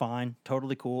 that's fine.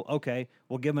 Totally cool. Okay,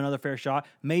 we'll give him another fair shot.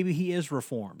 Maybe he is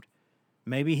reformed.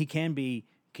 Maybe he can be.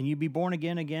 Can you be born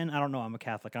again? I don't know. I'm a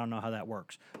Catholic. I don't know how that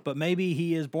works. But maybe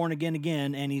he is born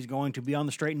again, and he's going to be on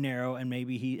the straight and narrow, and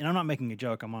maybe and I'm not making a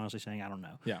joke. I'm honestly saying I don't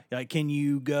know. Yeah. Like, can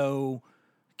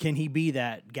he be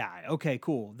that guy? Okay,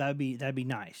 cool. That'd be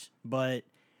nice. But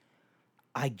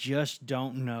I just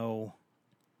don't know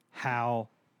how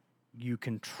you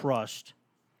can trust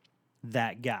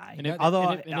that guy.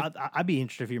 I'd be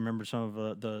interested if you remember some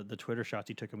of the Twitter shots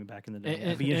he took at me back in the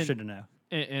day. I'd be interested to know.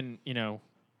 And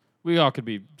we all could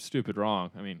be stupid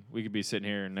wrong. I mean, we could be sitting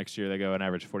here and next year they go and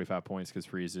average 45 points because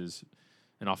Freeze is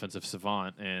an offensive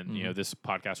savant. And, this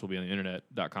podcast will be on the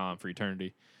internet.com for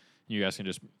eternity. You guys can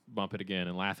just bump it again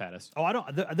and laugh at us. Oh, I don't.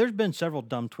 There's been several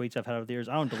dumb tweets I've had over the years.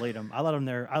 I don't delete them. I let them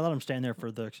there. I let them stand there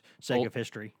for the sake of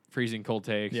history. Freezing cold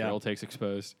takes, Yeah. old takes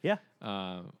exposed. Yeah.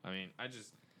 I mean, I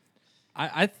just...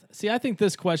 I think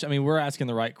this question, I mean, we're asking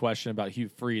the right question about Hugh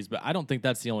Freeze, but I don't think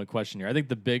that's the only question here. I think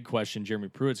the big question Jeremy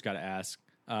Pruitt's got to ask,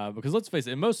 because let's face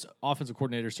it, in most offensive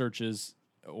coordinator searches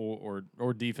or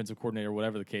defensive coordinator,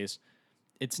 whatever the case,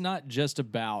 it's not just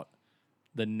about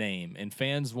the name. And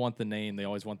fans want the name. They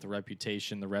always want the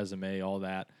reputation, the resume, all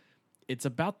that. It's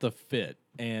about the fit.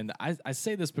 And I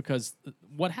say this because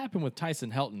what happened with Tyson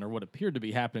Helton, or what appeared to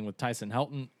be happening with Tyson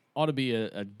Helton, ought to be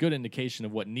a good indication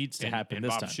of what needs to happen and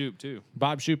this Bob time. Shoop too.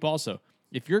 Bob Shoop also.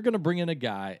 If you're going to bring in a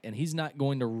guy and he's not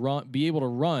going to be able to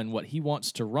run what he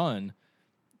wants to run,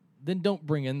 then don't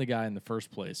bring in the guy in the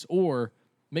first place. Or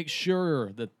make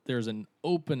sure that there's an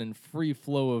open and free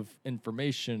flow of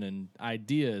information and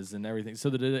ideas and everything so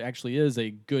that it actually is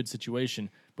a good situation.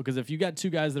 Because if you got two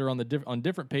guys that are on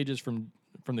different pages from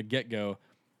the get-go,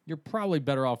 you're probably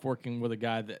better off working with a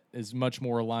guy that is much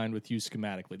more aligned with you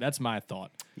schematically. That's my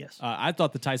thought. Yes. I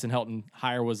thought the Tyson Helton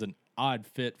hire was an odd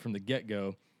fit from the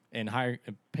get-go, and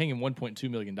paying him $1.2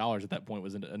 million at that point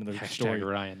was another story.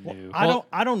 Ryan knew. I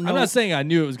don't know. I'm not saying I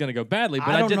knew it was going to go badly, but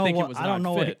I did think it was an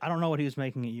odd fit. I don't know what he was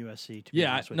making at USC. To be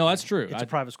Yeah, honest with no, you. that's true. It's a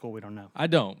private school. We don't know. I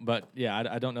don't, but yeah,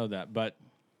 I don't know that. But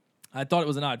I thought it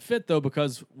was an odd fit, though,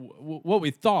 because what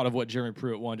we thought of what Jeremy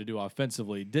Pruitt wanted to do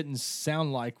offensively didn't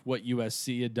sound like what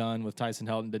USC had done with Tyson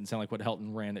Helton, didn't sound like what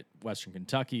Helton ran at Western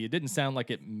Kentucky. It didn't sound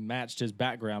like it matched his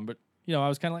background, but, I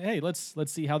was kind of like, hey,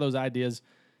 let's see how those ideas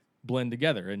blend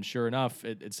together. And sure enough,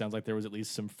 it sounds like there was at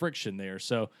least some friction there.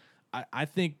 So I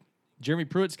think Jeremy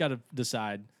Pruitt's got to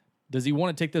decide, does he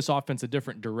want to take this offense a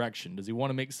different direction? Does he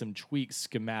want to make some tweaks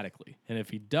schematically? And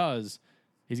if he does,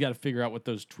 he's got to figure out what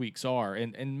those tweaks are.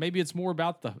 And maybe it's more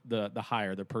about the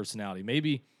hire, the personality.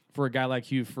 Maybe for a guy like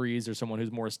Hugh Freeze or someone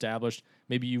who's more established,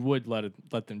 maybe you would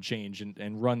let them change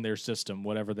and run their system,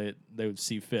 whatever they would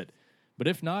see fit. But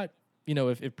if not,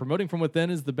 if promoting from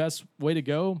within is the best way to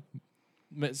go,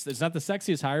 it's not the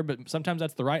sexiest hire, but sometimes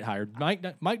that's the right hire. Mike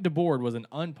DeBoard was an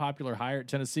unpopular hire at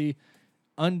Tennessee.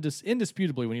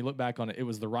 Indisputably, when you look back on it, it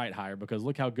was the right hire because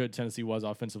look how good Tennessee was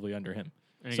offensively under him.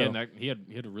 And again, he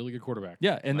had a really good quarterback.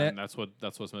 Yeah, and that's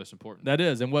what's most important. That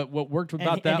is, and what worked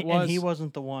about that was he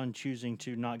wasn't the one choosing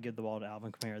to not give the ball to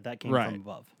Alvin Kamara. That came from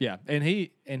above. Yeah, and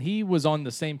he was on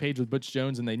the same page with Butch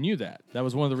Jones, and they knew that. That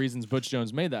was one of the reasons Butch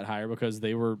Jones made that hire because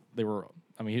they were.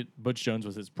 I mean, Butch Jones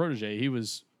was his protege. He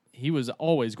was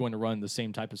always going to run the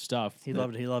same type of stuff. He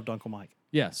loved Uncle Mike.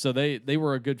 Yeah, so they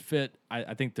were a good fit.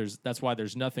 I think that's why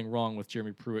there's nothing wrong with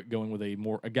Jeremy Pruitt going with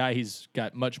a guy he's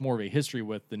got much more of a history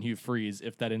with than Hugh Freeze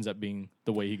if that ends up being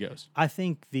the way he goes. I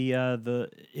think the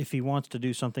if he wants to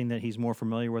do something that he's more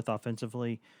familiar with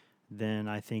offensively, then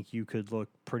I think you could look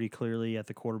pretty clearly at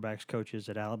the quarterbacks coaches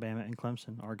at Alabama and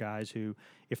Clemson are guys who,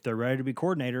 if they're ready to be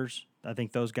coordinators, I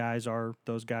think those guys are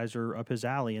up his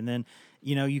alley. And then,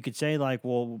 you could say like,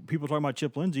 well, people talking about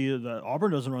Chip Lindsey,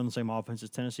 Auburn doesn't run the same offense as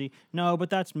Tennessee. No, but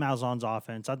that's Malzahn's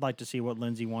offense. I'd like to see what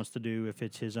Lindsey wants to do if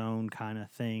it's his own kind of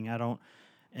thing.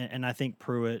 And I think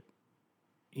Pruitt,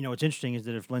 what's interesting is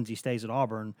that if Lindsey stays at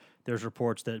Auburn, there's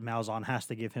reports that Malzahn has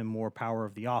to give him more power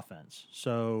of the offense.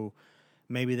 So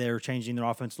maybe they're changing their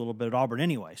offense a little bit at Auburn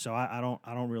anyway. So I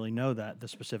don't really know the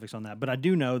specifics on that. But I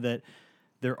do know that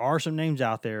there are some names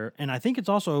out there, and I think it's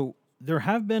also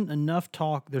there's been enough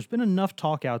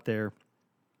talk out there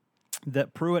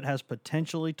that Pruitt has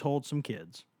potentially told some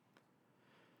kids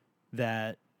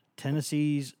that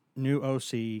Tennessee's new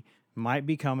OC might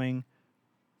be coming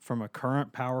from a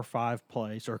current Power 5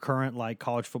 place or current like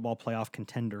college football playoff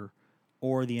contender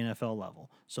or the NFL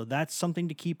level. So that's something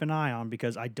to keep an eye on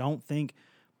because I don't think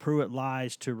Pruitt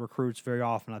lies to recruits very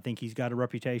often. I think he's got a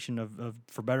reputation of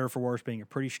for better or for worse, being a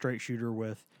pretty straight shooter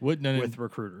with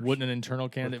recruiters. Wouldn't an internal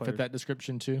candidate fit that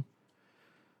description too?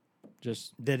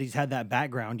 Just that he's had that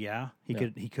background,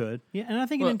 he could. Yeah, and I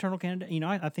think an internal candidate,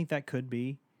 I think that could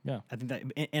be. Yeah. I think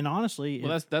that, and honestly...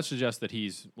 Well, that suggests that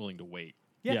he's willing to wait.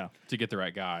 Yeah. To get the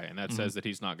right guy. And that says that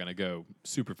he's not going to go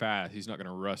super fast. He's not going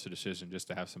to rush a decision just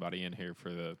to have somebody in here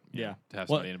for the, to have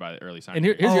somebody in by the early signing. And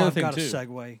here's the other thing, I've got too. a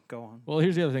segue. Go on. Well,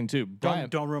 here's the other thing, too.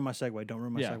 Don't ruin my segue. Don't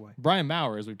ruin my segue. Brian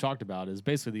Maurer, as we've talked about, is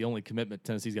basically the only commitment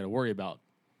Tennessee's got to worry about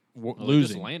losing. They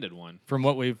just landed one. From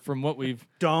what we've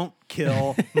Don't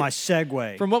kill my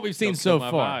segue. From what we've seen so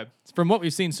far. vibe. From what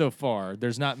we've seen so far,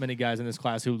 there's not many guys in this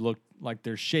class who look like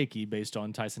they're shaky based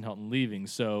on Tyson Helton leaving.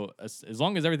 So as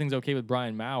long as everything's okay with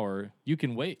Brian Maurer, you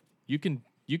can wait. You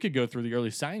could go through the early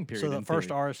signing period. So the first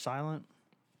theory. R is silent?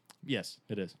 Yes,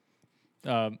 it is.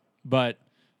 But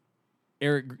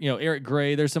Eric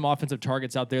Gray, there's some offensive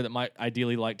targets out there that might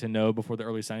ideally like to know before the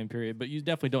early signing period, but you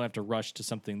definitely don't have to rush to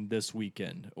something this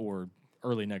weekend or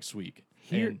early next week.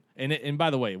 And by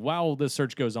the way, while this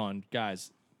search goes on,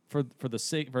 guys, for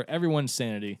everyone's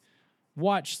sanity,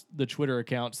 watch the Twitter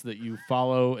accounts that you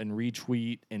follow and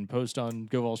retweet and post on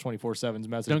GoVols 24/7's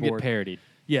message board. Don't get parodied.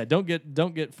 Yeah, don't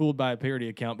get fooled by a parody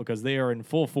account because they are in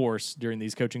full force during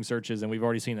these coaching searches, and we've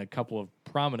already seen a couple of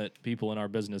prominent people in our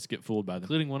business get fooled by them.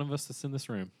 Including one of us that's in this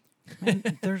room. Man,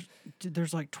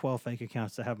 there's like 12 fake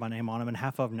accounts that have my name on them, and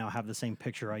half of them now have the same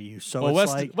picture I use. So Well,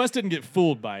 it's West didn't get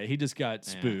fooled by it. He just got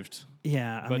spoofed.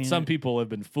 yeah. But some people have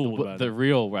been fooled by The it.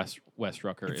 real West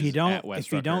Rucker if is you don't at West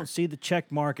if you Rucker. don't see the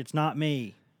check mark, it's not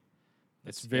me.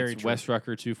 It's very it's true. West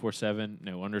Rucker 247.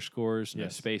 No underscores, no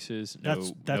Yes. spaces,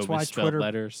 That's no why misspelled Twitter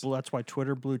letters. Well, that's why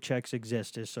Twitter blue checks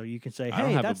exist, is so you can say, I don't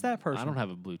hey, have that's a- that person. I don't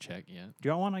have a blue check yet. Do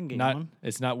you want one? I can get you Not one.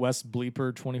 it's not West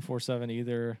Bleeper 24/7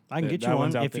 either. I can get That you one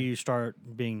one's out if there. you start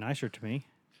being nicer to me.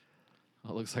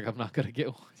 Well, it looks like I'm not going to get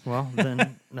one. Well,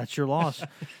 then that's your loss.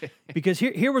 Because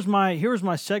here was my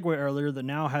segue earlier that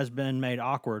now has been made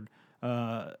awkward.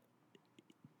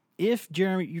 If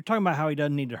Jeremy, you're talking about how he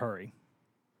doesn't need to hurry.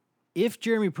 If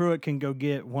Jeremy Pruitt can go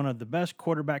get one of the best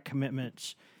quarterback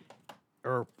commitments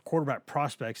or quarterback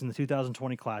prospects in the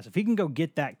 2020 class, if he can go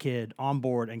get that kid on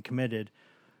board and committed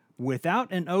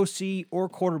without an OC or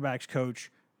quarterbacks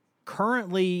coach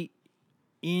currently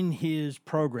in his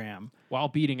program, While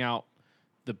beating out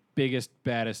the biggest,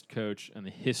 baddest coach in the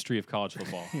history of college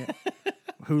football.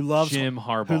 who loves Jim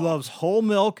Harbaugh. who loves whole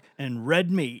milk and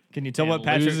red meat. Can you tell And what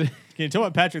Patrick? losing- Can you tell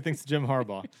what Patrick thinks of Jim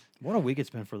Harbaugh? What a week it's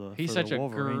been for the He's for such the a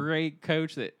Wolverine. great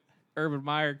coach that Urban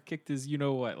Meyer kicked his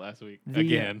you-know-what last week. The,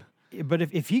 Again. But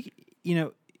if he,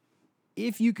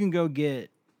 if you can go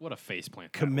get What a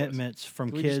faceplant. commitments from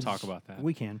Can we kids, just talk about that?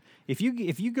 We can. If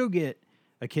you go get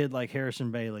a kid like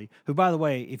Harrison Bailey, who, by the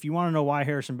way, if you want to know why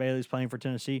Harrison Bailey's playing for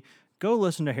Tennessee, go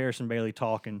listen to Harrison Bailey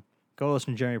talking. Go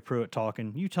listen to Jeremy Pruitt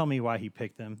talking. You tell me why he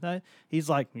picked them. He's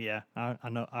like, yeah, I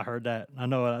know, I heard that. I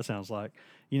know what that sounds like.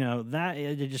 That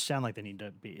it just sound like they need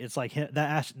to be. It's like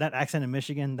that accent in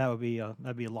Michigan. That'd be a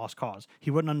lost cause.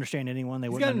 He wouldn't understand anyone. They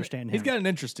wouldn't understand him. He's got an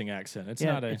interesting accent. It's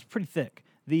not a. It's pretty thick.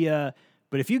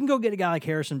 But if you can go get a guy like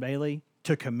Harrison Bailey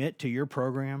to commit to your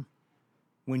program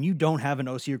when you don't have an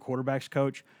OC or quarterbacks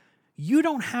coach, you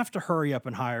don't have to hurry up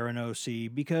and hire an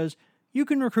OC because you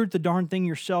can recruit the darn thing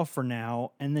yourself for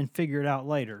now and then figure it out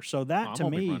later. So that I'm to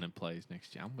gonna me, be running plays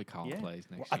next year. I'm going to be calling plays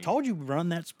next year. I told you run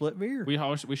that split veer.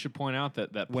 We should point out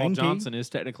that Paul Wing T? Johnson is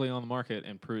technically on the market,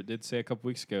 and Pruitt did say a couple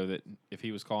weeks ago that if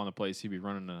he was calling the plays, he'd be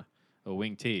running a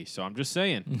wing T. So I'm just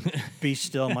saying Be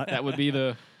still my that would be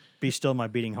the be still my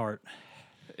beating heart.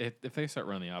 if they start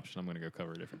running the option, I'm going to go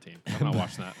cover a different team. I'm not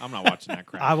watching that. I'm not watching that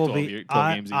crap. I will 12 be.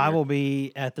 12 games a year. I will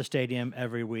be at the stadium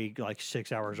every week, like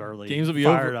 6 hours early. Games will be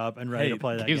fired over. up and ready Hey, to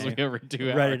play that Games game. will be over in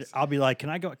 2 Ready. hours. I'll be like, can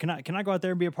I go? Can I go out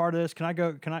there and be a part of this? Can I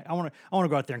go? Can I? I want to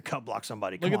go out there and cut block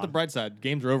somebody. Look Come at the on. bright side.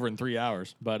 Games are over in 3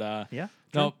 hours. But Yeah,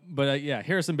 no, but yeah,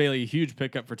 Harrison Bailey, huge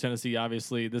pickup for Tennessee.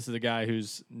 Obviously, this is a guy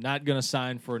who's not going to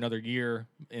sign for another year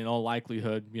in all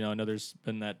likelihood. I know there's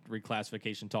been that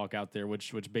reclassification talk out there,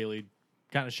 which Bailey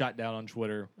kind of shot down on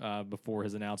Twitter before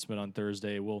his announcement on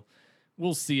Thursday.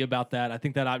 We'll see about that. I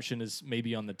think that option is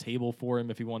maybe on the table for him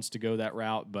if he wants to go that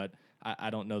route, but I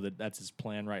don't know that that's his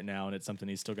plan right now, and it's something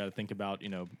he's still got to think about,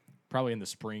 probably in the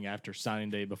spring after signing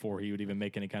day before he would even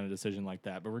make any kind of decision like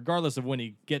that. But regardless of when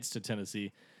he gets to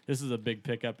Tennessee, this is a big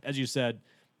pickup. As you said,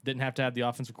 didn't have to have the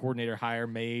offensive coordinator hire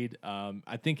made.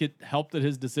 I think it helped that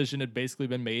his decision had basically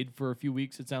been made for a few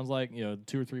weeks, it sounds like. 2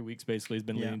 or 3 weeks basically he's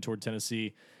been leaning toward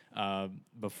Tennessee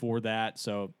before that.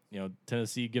 So,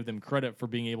 Tennessee, give them credit for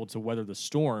being able to weather the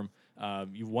storm.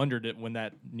 You wondered it when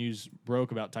that news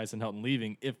broke about Tyson Helton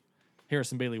leaving. If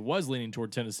Harrison Bailey was leaning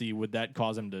toward Tennessee, would that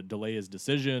cause him to delay his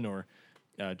decision or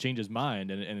change his mind?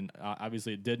 And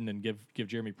obviously it didn't, and give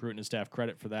Jeremy Pruitt and his staff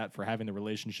credit for that, for having the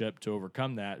relationship to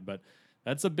overcome that. But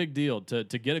that's a big deal to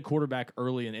get a quarterback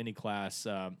early in any class,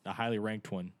 a highly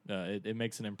ranked one. It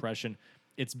makes an impression.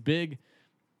 It's big.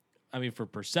 I mean, for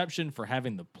perception, for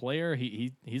having the player,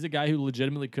 he's a guy who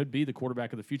legitimately could be the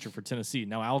quarterback of the future for Tennessee.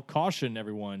 Now, I'll caution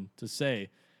everyone to say,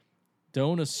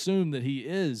 don't assume that he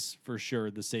is for sure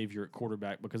the savior at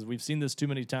quarterback, because we've seen this too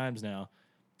many times now.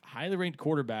 Highly ranked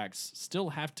quarterbacks still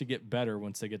have to get better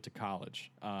once they get to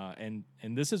college. And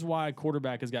this is why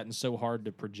quarterback has gotten so hard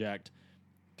to project.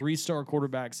 3-star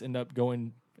quarterbacks end up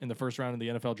going in the first round of the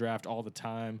NFL draft all the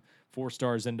time. 4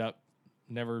 stars end up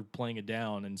never playing it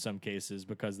down in some cases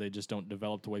because they just don't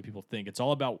develop the way people think. It's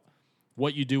all about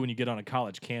what you do when you get on a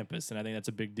college campus, and I think that's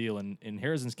a big deal. And in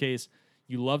Harrison's case,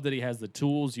 you love that he has the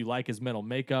tools, you like his mental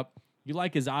makeup, you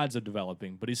like his odds of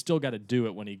developing, but he's still got to do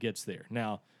it when he gets there.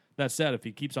 Now, that said, if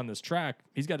he keeps on this track,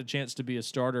 he's got a chance to be a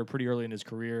starter pretty early in his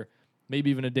career, maybe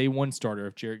even a day one starter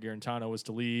if Jarrett Garantano was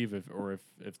to leave,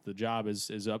 if the job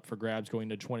is up for grabs going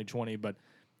into 2020. But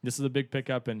this is a big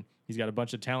pickup, and he's got a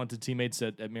bunch of talented teammates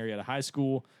at Marietta High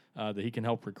School that he can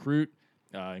help recruit,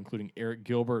 including Eric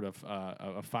Gilbert,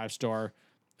 a 5-star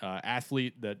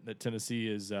athlete that Tennessee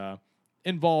is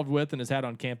involved with and has had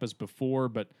on campus before,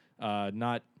 but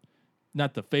not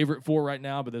not the favorite for right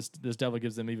now, but this definitely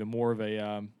gives them even more of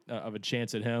a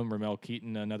chance at him. Ramel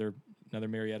Keaton, another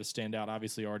Marietta standout,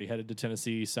 obviously already headed to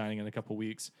Tennessee, signing in a couple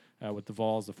weeks with the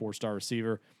Vols, the 4-star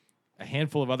receiver. A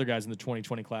handful of other guys in the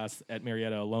 2020 class at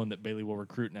Marietta alone that Bailey will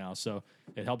recruit now. So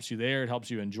it helps you there. It helps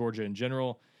you in Georgia in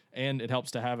general. And it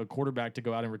helps to have a quarterback to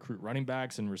go out and recruit running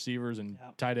backs and receivers and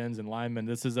tight ends and linemen.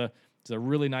 It's a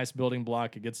really nice building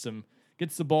block. It gets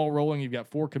the ball rolling. You've got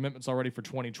 4 commitments already for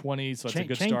 2020, so that's a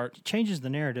good start. Changes the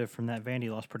narrative from that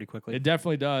Vandy loss pretty quickly. It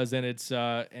definitely does, and it's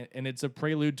a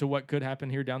prelude to what could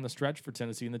happen here down the stretch for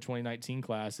Tennessee in the 2019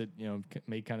 class. It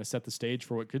may kind of set the stage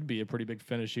for what could be a pretty big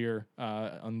finish here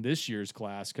on this year's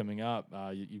class coming up.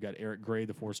 You got Eric Gray,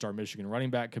 the 4-star Michigan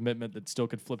running back commitment that still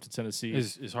could flip to Tennessee.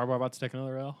 Is Harbaugh about to take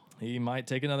another L? He might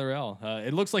take another L.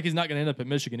 It looks like he's not going to end up at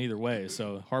Michigan either way,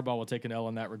 so Harbaugh will take an L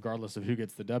on that regardless of who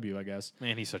gets the W, I guess.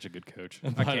 Man, he's such a good coach.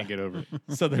 I can't get over it.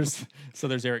 So there's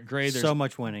Eric Gray. There's so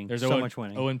much winning. There's much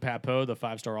winning. Owen Papo, the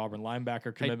 5-star Auburn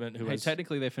linebacker commitment.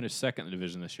 Technically they finished second in the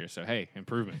division this year, so hey,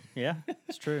 improvement. Yeah,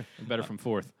 it's true. Better from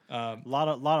fourth. A lot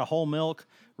of whole milk,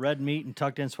 red meat, and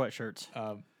tucked in sweatshirts.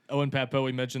 Owen Papo,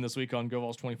 we mentioned this week on Go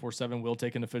Vols 24/7, will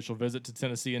take an official visit to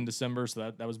Tennessee in December, so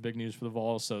that was big news for the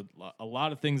Vols. So a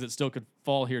lot of things that still could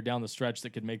fall here down the stretch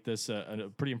that could make this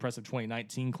a pretty impressive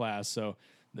 2019 class. So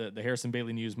the Harrison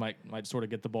Bailey news might sort of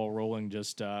get the ball rolling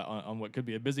just on what could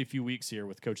be a busy few weeks here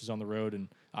with coaches on the road, and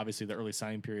obviously the early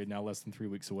signing period now less than 3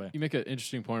 weeks away. You make an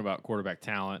interesting point about quarterback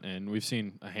talent, and we've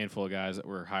seen a handful of guys that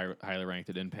were highly ranked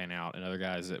that didn't pan out, and other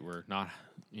guys that were not.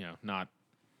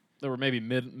 There were maybe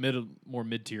more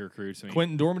mid-tier recruits. I mean,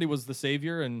 Quentin Dormady was the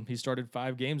savior, and he started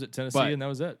 5 games at Tennessee, and that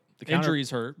was it. Injuries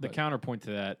hurt. The counterpoint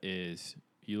to that is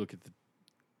you look at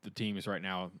the teams right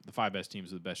now, the 5 best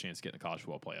teams with the best chance to get in the college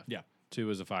football playoff. Yeah. 2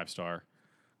 is a 5-star.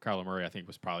 Kyler Murray, I think,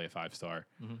 was probably a 5-star.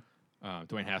 Mm-hmm.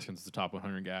 Dwayne Haskins is the top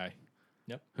 100 guy.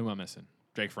 Yep. Who am I missing?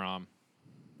 Jake Fromm.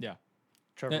 Yeah.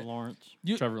 Trevor Lawrence.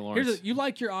 Trevor Lawrence. You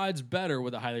like your odds better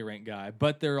with a highly ranked guy,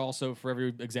 but there also, for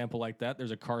every example like that,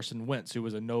 there's a Carson Wentz who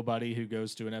was a nobody who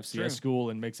goes to an FCS school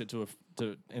and makes it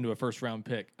into a first-round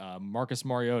pick. Marcus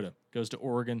Mariota goes to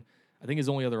Oregon. I think his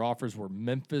only other offers were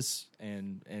Memphis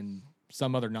and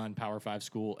some other non-Power 5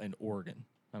 school and Oregon.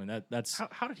 I mean, that's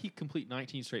how did he complete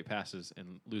 19 straight passes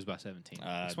and lose by 17?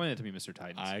 Explain that to me, Mr.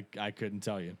 Titans. I couldn't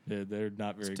tell you. They're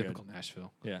not very good. Typical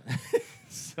Nashville. Yeah.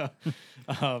 So,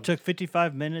 took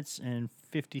 55 minutes and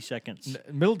 50 seconds.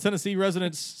 Middle Tennessee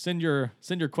residents, send your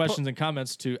questions and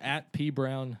comments to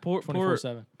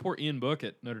 @pbrown247. Poor Ian Book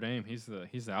at Notre Dame. He's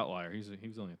the outlier. He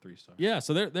was only a 3-star. Yeah.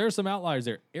 So there are some outliers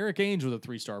there. Eric Ainge was a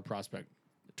 3-star prospect,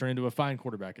 turned into a fine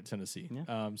quarterback at Tennessee.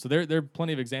 Yeah. So there are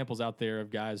plenty of examples out there of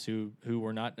guys who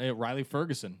were not. Riley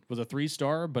Ferguson was a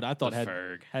 3-star, but I thought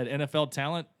had NFL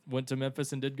talent. Went to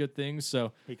Memphis and did good things.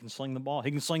 So he can sling the ball.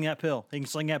 He can sling that pill.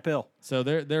 So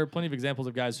there are plenty of examples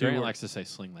of guys who likes to say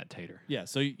 "sling that tater." Yeah.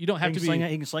 So you don't have to be.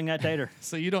 He can sling that tater.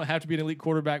 So you don't have to be an elite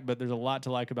quarterback, but there's a lot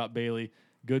to like about Bailey.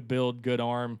 Good build, good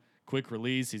arm, quick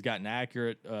release. He's gotten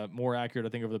more accurate, I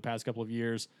think, over the past couple of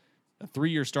years. A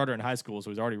 3-year starter in high school, so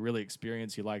he's already really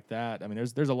experienced. You like that. I mean,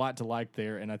 there's a lot to like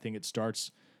there, and I think it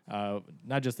starts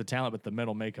not just the talent, but the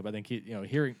mental makeup. I think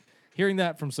hearing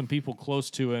that from some people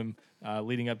close to him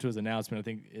leading up to his announcement, I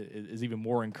think is even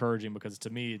more encouraging, because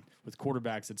to me, with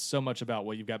quarterbacks, it's so much about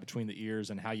what you've got between the ears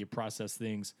and how you process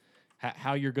things,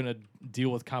 how you're going to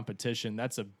deal with competition.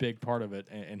 That's a big part of it,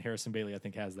 and Harrison Bailey, I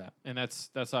think, has that. And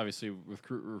that's obviously with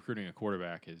recruiting a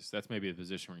quarterback, that's maybe a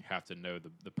position where you have to know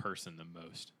the person the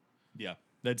most. Yeah,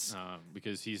 that's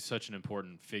because he's such an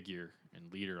important figure and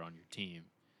leader on your team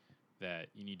that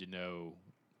you need to know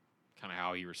kind of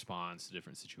how he responds to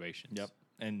different situations. Yep.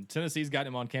 And Tennessee's got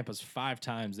him on campus 5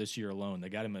 times this year alone. They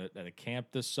got him at a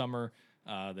camp this summer.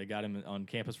 They got him on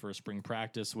campus for a spring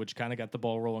practice, which kind of got the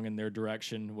ball rolling in their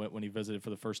direction when he visited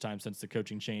for the first time since the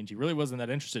coaching change. He really wasn't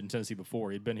that interested in Tennessee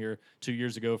before. He'd been here 2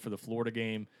 years ago for the Florida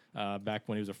game back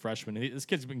when he was a freshman. This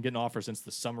kid's been getting offers since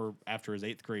the summer after his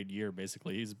 8th grade year,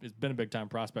 basically. He's been a big-time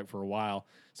prospect for a while,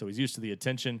 so he's used to the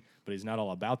attention, but he's not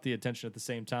all about the attention at the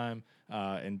same time.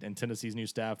 And Tennessee's new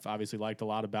staff obviously liked a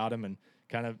lot about him and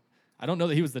kind of, I don't know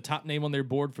that he was the top name on their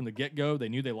board from the get-go. They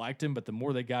knew they liked him, but the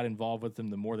more they got involved with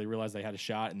him, the more they realized they had a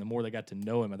shot, and the more they got to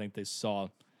know him, I think they saw,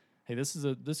 hey,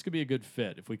 this could be a good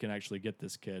fit if we can actually get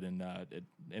this kid. And it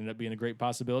ended up being a great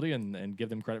possibility, and give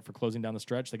them credit for closing down the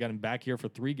stretch. They got him back here for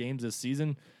 3 games this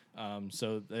season,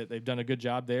 so they've done a good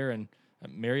job there. And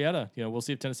Marietta, we'll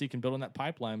see if Tennessee can build on that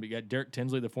pipeline. But you got Derek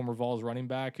Tinsley, the former Vols running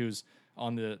back, who's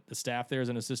on the staff there as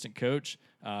an assistant coach.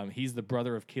 He's the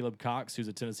brother of Caleb Cox, who's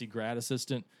a Tennessee grad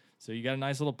assistant. So you got a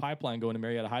nice little pipeline going to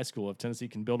Marietta High School. If Tennessee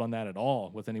can build on that at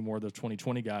all with any more of the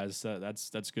 2020 guys,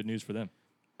 that's good news for them.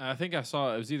 I think I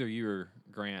saw it was either you or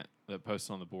Grant that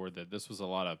posted on the board that this was a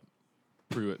lot of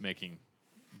Pruitt making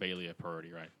Bailey a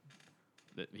priority, right?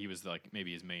 That he was like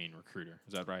maybe his main recruiter.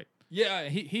 Is that right? Yeah,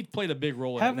 he played a big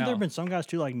role in it. Haven't there Now, been some guys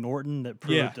too, like Norton, that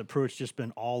Pruitt's just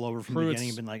been all over from the beginning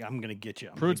and been like, I'm going to get you.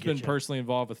 Pruitt's been personally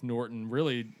involved with Norton,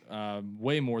 really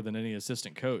way more than any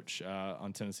assistant coach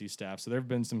on Tennessee staff. So there have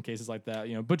been some cases like that.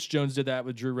 You know, Butch Jones did that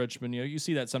with Drew Richmond. You know, you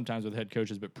see that sometimes with head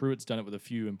coaches, but Pruitt's done it with a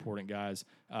few important guys.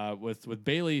 With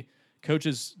Bailey,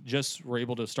 coaches just were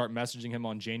able to start messaging him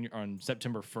on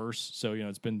September 1st. So you know,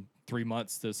 it's been 3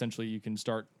 months to essentially you can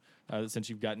start. Since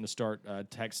you've gotten to start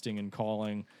texting and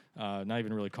calling, not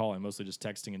even really calling, mostly just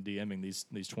texting and DMing these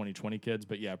 2020 kids.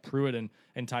 But yeah, Pruitt and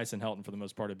Tyson Helton for the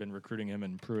most part have been recruiting him,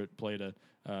 and Pruitt played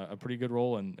a pretty good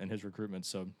role in his recruitment.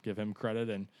 So give him credit,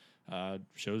 and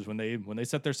shows when they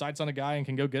set their sights on a guy and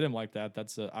can go get him like that.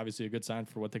 That's obviously a good sign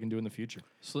for what they can do in the future.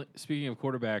 Speaking of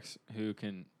quarterbacks who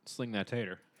can sling that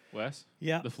tater, Wes,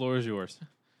 yeah, the floor is yours.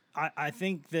 I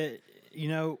think that, you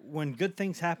know, when good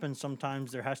things happen,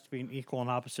 sometimes there has to be an equal and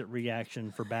opposite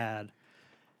reaction for bad.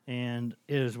 And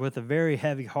it is with a very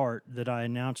heavy heart that I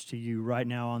announce to you right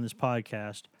now on this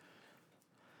podcast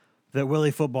that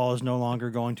Willie Football is no longer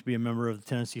going to be a member of the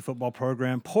Tennessee football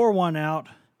program. Pour one out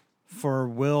for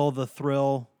Will the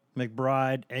Thrill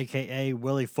McBride, a.k.a.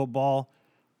 Willie Football,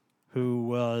 who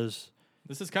was...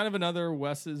 This is kind of another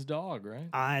Wes's dog, right?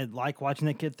 I like watching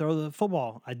that kid throw the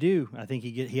football. I do. I think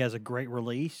he has a great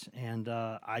release, and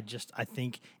I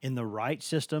think in the right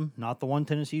system, not the one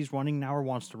Tennessee's running now or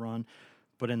wants to run,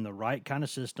 but in the right kind of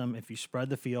system, if you spread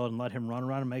the field and let him run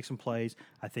around and make some plays,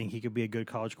 I think he could be a good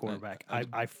college quarterback.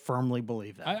 I firmly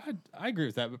believe that. I agree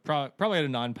with that, but probably at a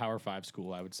non-Power 5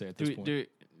 school, I would say at this point. Do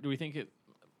we think it?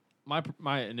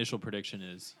 My initial prediction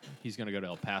is he's going to go to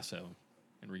El Paso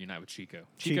and reunite with Chico.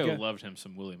 Chico loved him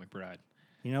some Willie McBride.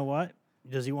 You know what?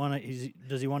 Does he want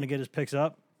to get his picks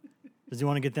up? Does he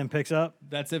want to get them picks up?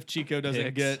 That's if Chico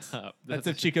doesn't get. That's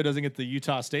if Chico doesn't get the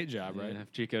Utah State job, right?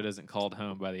 If Chico doesn't called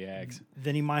home by the Ags,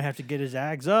 then he might have to get his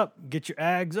Ags up. Get your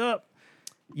Ags up.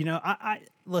 You know, I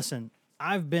listen.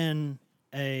 I've been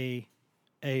a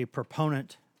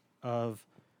proponent of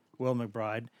Will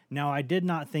McBride. Now, I did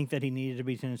not think that he needed to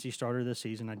be Tennessee starter this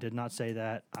season. I did not say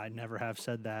that. I never have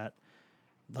said that.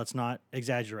 Let's not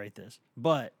exaggerate this.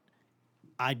 But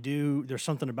I do. There's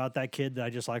something about that kid that I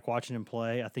just like watching him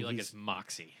play. I think his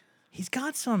moxie. He's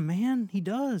got some, man. He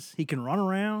does. He can run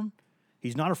around.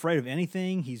 He's not afraid of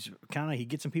anything. He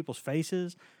gets in people's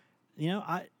faces. You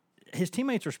know, his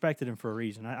teammates respected him for a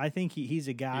reason. I think he's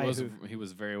a guy he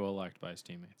was very well liked by his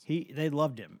teammates. They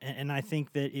loved him, and I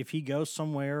think that if he goes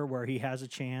somewhere where he has a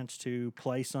chance to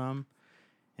play some,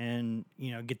 and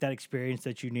you know, get that experience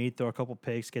that you need, throw a couple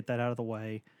picks, get that out of the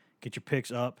way, get your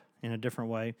picks up in a different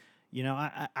way. You know,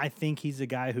 I think he's a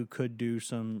guy who could do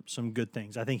some good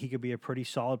things. I think he could be a pretty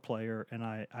solid player, and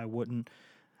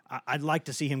I'd like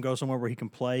to see him go somewhere where he can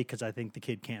play, because I think the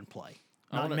kid can play.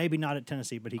 Maybe not at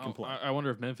Tennessee, but he can play. I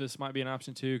wonder if Memphis might be an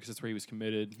option too, because that's where he was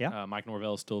committed. Yeah. Mike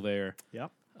Norvell is still there.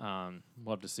 Yep.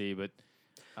 We'll have to see, but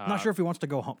I'm not sure if he wants to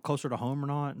go closer to home or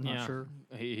not. I'm not sure.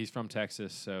 He's from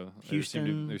Texas, so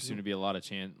Houston. There seem to be a lot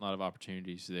of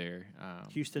opportunities there.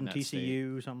 Houston,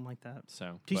 TCU, something like that.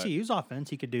 So TCU's offense,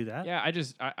 he could do that. Yeah,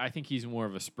 I think he's more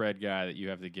of a spread guy that you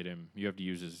have to get him. You have to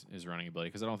use his running ability,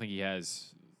 because I don't think he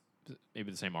has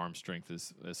maybe the same arm strength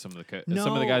as some of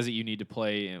the guys that you need to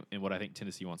play in what I think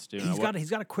Tennessee wants to do. He's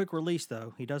got a quick release,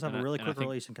 though. He does have a really quick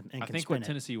release and can I think what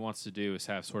Tennessee wants to do is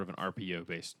have sort of an RPO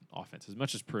based offense. As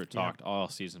much as Pruitt talked all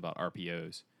season about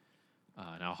RPOs,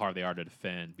 and how hard they are to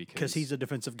defend, because he's a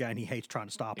defensive guy and he hates trying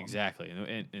to stop them. Exactly,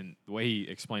 and the way he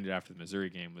explained it after the Missouri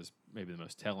game was maybe the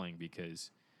most telling, because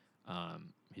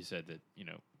he said that, you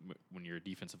know, when you're a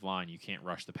defensive line, you can't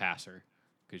rush the passer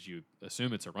because you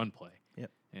assume it's a run play. Yep.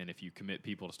 And if you commit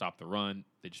people to stop the run,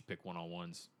 they just pick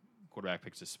one-on-ones. Quarterback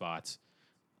picks his spots.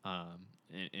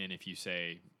 And if you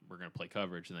say we're going to play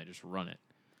coverage, then they just run it.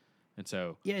 And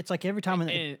so it's like every time. I'm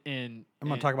going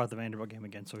to talk about the Vanderbilt game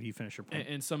again, so you finish your point.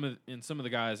 And some of the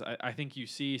guys, I think you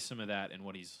see some of that in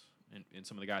what he's in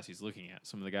some of the guys he's looking at.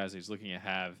 Some of the guys he's looking at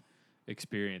have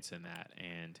experience in that.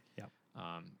 And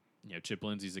you know, Chip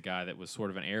Lindsey's a guy that was sort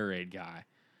of an air raid guy.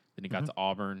 Then he got to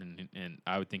Auburn, and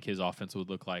I would think his offense would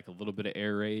look like a little bit of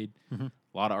air raid, a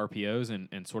lot of RPOs,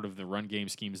 and sort of the run game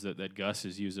schemes that Gus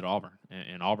has used at Auburn.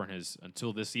 And Auburn has,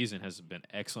 until this season, has been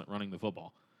excellent running the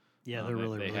football. Yeah, they're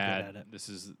really good at it. This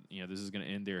is going to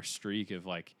end their streak of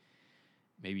like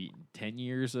maybe 10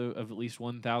 years of at least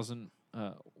 1,000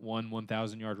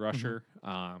 yard rusher.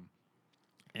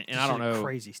 And I don't know,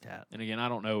 crazy stat. And again, I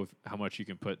don't know how much you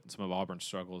can put some of Auburn's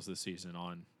struggles this season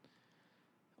on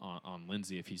on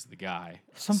Lindsey if he's the guy.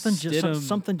 Something Stidham-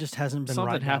 something just hasn't been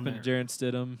Something right down happened there. to Jarrett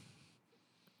Stidham,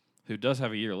 who does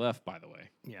have a year left, by the way.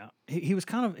 Yeah, he was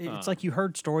kind of. It's like you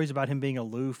heard stories about him being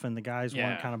aloof, and the guys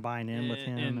weren't kind of buying in with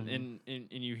him.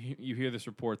 And you hear this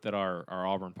report that our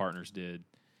Auburn partners did,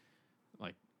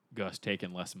 like Gus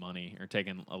taking less money or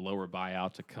taking a lower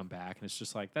buyout to come back, and it's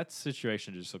just like that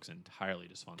situation just looks entirely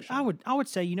dysfunctional. I would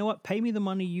say, you know what, pay me the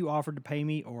money you offered to pay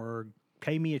me, or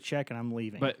pay me a check and I'm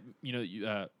leaving. But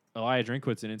Elijah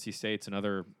Drinkwitz in NC State's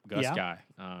another Gus guy.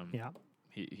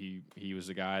 He was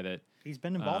a guy that he's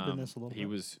been involved in this a little bit.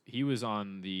 He was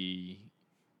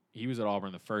at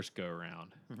Auburn the first go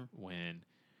around when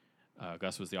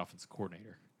Gus was the offensive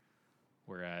coordinator,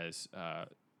 whereas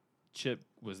Chip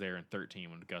was there in 2013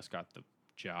 when Gus got the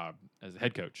job as the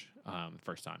head coach the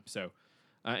first time. So,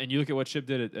 and you look at what Chip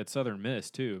did at Southern Miss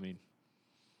too. I mean,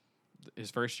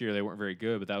 his first year they weren't very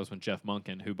good, but that was when Jeff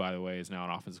Monken, who by the way is now an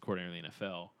offensive coordinator in the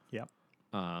NFL. Yep.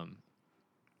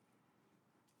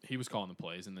 He was calling the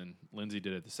plays, and then Lindsey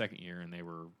did it the second year, and they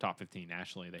were top 15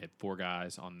 nationally. They had 4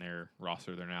 guys on their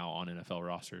roster. They're now on NFL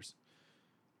rosters.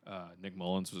 Nick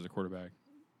Mullins was the quarterback.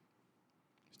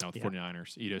 He's now with the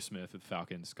 49ers. Ito Smith with the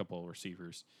Falcons, a couple of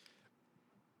receivers.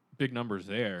 Big numbers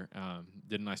there.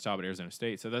 Did a nice job at Arizona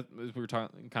State. So that we were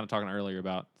kind of talking earlier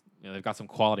about, they've got some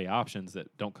quality options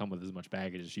that don't come with as much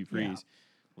baggage as Hugh Freeze.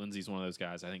 Yeah. Lindsey's one of those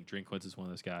guys. I think Drinkwitz is one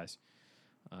of those guys.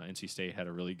 NC State had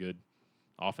a really good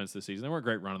offense this season. They weren't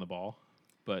great running the ball,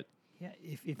 but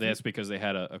that's because they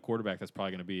had a quarterback that's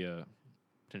probably going to be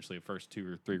potentially a first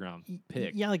 2 or 3 round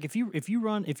pick. Yeah, like if you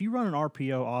run an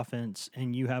RPO offense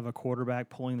and you have a quarterback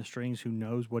pulling the strings who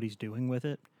knows what he's doing with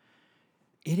it,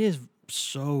 it is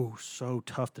so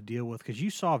tough to deal with, because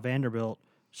you saw Vanderbilt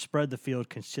spread the field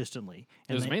consistently.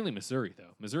 And it was mainly Missouri,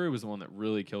 though. Missouri was the one that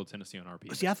really killed Tennessee on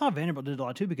RPO. See, I thought Vanderbilt did a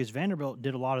lot too, because Vanderbilt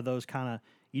did a lot of those kind of,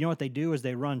 what they do is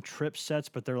they run trip sets,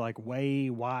 but they're like way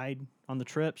wide on the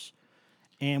trips.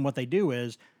 And what they do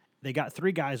is they got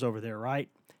 3 guys over there, right?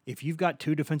 If you've got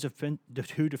two defensive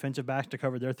backs to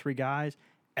cover their 3 guys,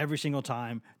 every single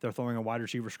time they're throwing a wide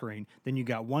receiver screen. Then you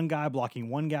got one guy blocking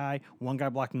one guy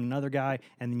blocking another guy,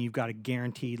 and then you've got a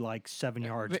guaranteed like 7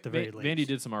 yards at the very least. Vandy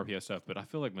did some RPO stuff, but I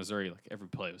feel like Missouri, like every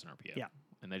play was an RPO. Yeah.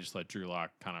 And they just let Drew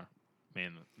Lock kind of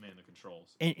man the controls.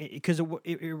 Because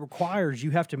it requires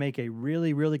you have to make a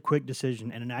really, really quick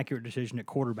decision and an accurate decision at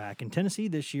quarterback. And Tennessee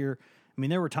this year, I mean,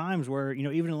 there were times where,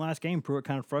 even in the last game, Pruitt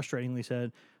kind of frustratingly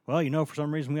said, well, for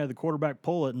some reason we had the quarterback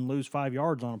pull it and lose 5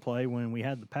 yards on a play when we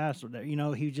had the pass.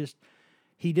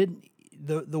 He didn't.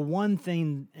 The one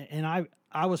thing, and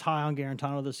I was high on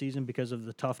Garantano this season because of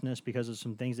the toughness, because of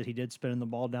some things that he did spinning the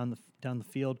ball down the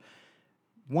field.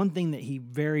 One thing that he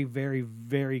very, very,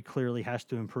 very clearly has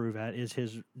to improve at is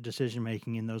his decision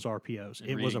making in those RPOs.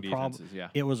 It was a problem. Yeah.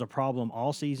 It was a problem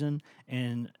all season,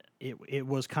 and it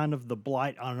was kind of the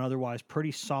blight on an otherwise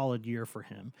pretty solid year for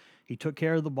him. He took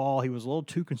care of the ball. He was a little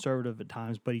too conservative at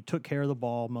times, but he took care of the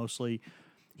ball mostly.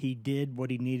 He did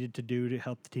what he needed to do to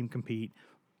help the team compete,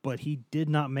 but he did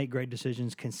not make great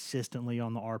decisions consistently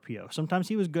on the RPO. Sometimes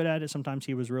he was good at it, sometimes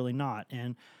he was really not.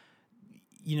 And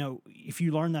if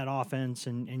you learn that offense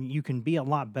and you can be a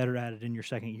lot better at it in your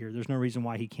second year, there's no reason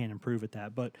why he can't improve at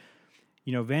that. But,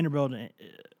 Vanderbilt,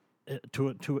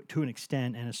 to an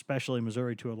extent, and especially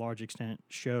Missouri to a large extent,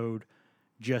 showed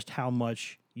just how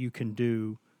much you can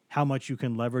do, how much you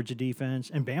can leverage a defense.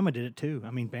 And Bama did it too.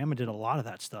 I mean, Bama did a lot of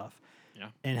that stuff. Yeah.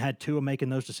 And had Tua making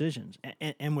those decisions.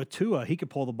 And with Tua, he could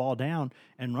pull the ball down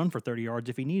and run for 30 yards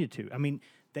if he needed to. I mean,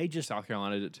 South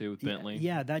Carolina did it too with Bentley.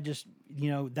 Yeah, that just,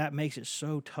 that makes it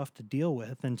so tough to deal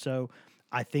with. And so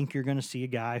I think you're going to see a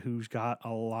guy who's got a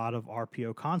lot of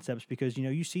RPO concepts, because,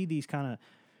 you see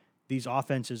these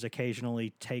offenses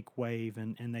occasionally take wave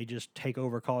and they just take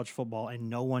over college football, and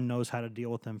no one knows how to deal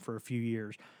with them for a few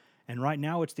years. And right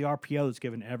now it's the RPO that's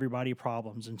giving everybody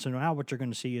problems. And so now what you're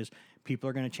going to see is people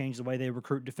are going to change the way they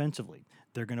recruit defensively.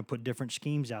 They're going to put different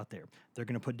schemes out there. They're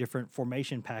going to put different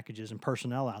formation packages and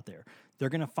personnel out there. They're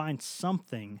going to find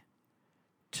something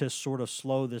to sort of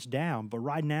slow this down. But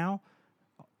right now,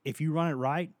 if you run it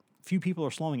right, few people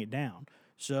are slowing it down.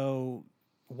 So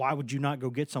why would you not go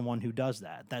get someone who does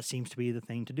that? That seems to be the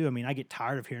thing to do. I mean, I get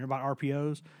tired of hearing about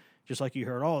RPOs. Just like you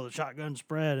heard, the shotgun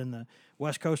spread and the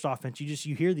West Coast offense.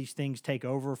 You hear these things take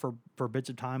over for bits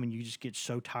of time, and you just get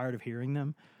so tired of hearing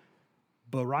them.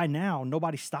 But right now,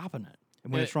 nobody's stopping it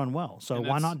when it's run well. So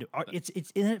why not do it?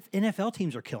 It's NFL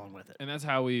teams are killing with it. And that's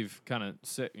how we've kind of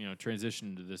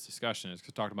transitioned to this discussion, is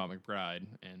because talking about McBride,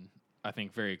 and I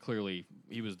think very clearly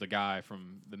he was the guy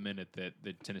from the minute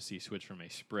that Tennessee switched from a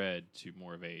spread to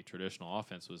more of a traditional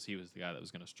offense. He was the guy that was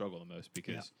going to struggle the most,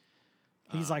 because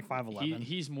He's like 5'11".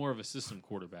 He's more of a system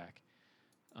quarterback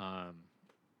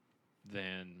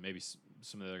than maybe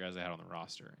some of the other guys they had on the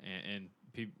roster. And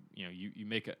you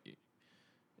make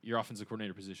your offensive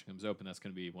coordinator position comes open. That's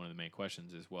going to be one of the main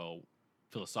questions is, well,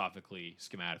 philosophically,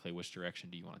 schematically, which direction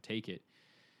do you want to take it?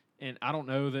 And I don't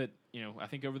know that, I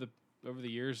think over the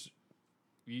years,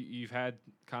 you've had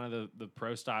kind of the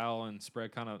pro style and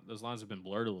spread kind of, those lines have been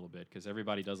blurred a little bit because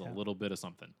everybody does a little bit of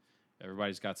something.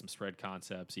 Everybody's got some spread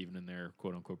concepts, even in their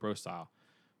quote-unquote pro style.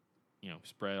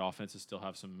 Spread offenses still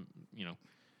have some,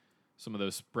 some of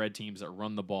those spread teams that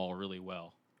run the ball really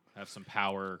well, have some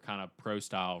power, kind of pro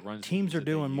style runs. Teams are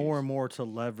doing more and more to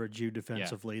leverage you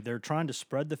defensively. Yeah. They're trying to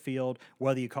spread the field,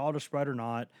 whether you call it a spread or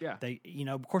not. Yeah. They,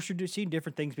 of course, you're seeing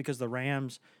different things because the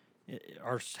Rams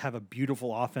have a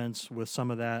beautiful offense with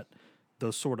some of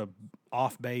those sort of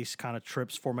off-base kind of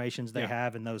trips formations they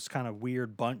have, and those kind of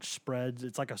weird bunch spreads.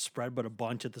 It's like a spread but a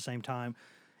bunch at the same time,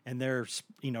 and they're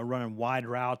running wide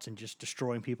routes and just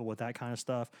destroying people with that kind of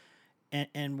stuff.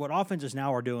 And what offenses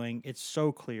now are doing, it's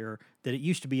so clear that it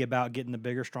used to be about getting the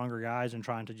bigger, stronger guys and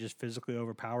trying to just physically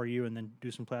overpower you and then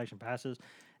do some play-action passes.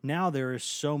 Now there is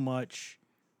so much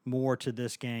more to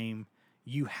this game.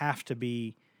 You have to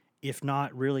be, if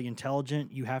not really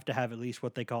intelligent, you have to have at least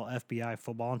what they call FBI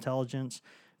football intelligence,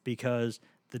 because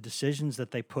the decisions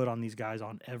that they put on these guys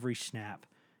on every snap,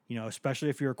 especially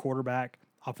if you're a quarterback,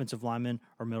 offensive lineman,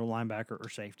 or middle linebacker, or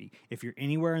safety. If you're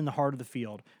anywhere in the heart of the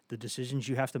field, the decisions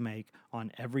you have to make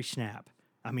on every snap.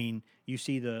 I mean, you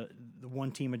see the one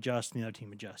team adjust, and the other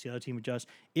team adjusts, the other team adjusts.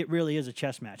 It really is a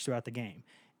chess match throughout the game.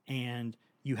 And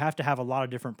you have to have a lot of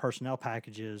different personnel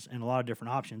packages and a lot of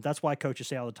different options. That's why coaches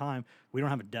say all the time, we don't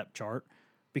have a depth chart,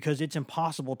 because it's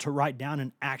impossible to write down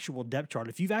an actual depth chart.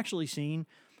 If you've actually seen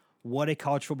what a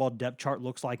college football depth chart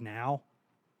looks like now,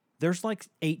 there's like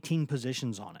 18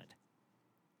 positions on it.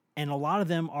 And a lot of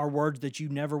them are words that you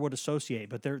never would associate,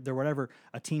 but they're whatever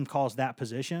a team calls that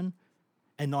position,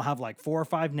 and they'll have like 4 or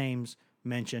 5 names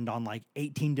mentioned on like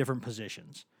 18 different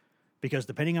positions. Because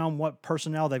depending on what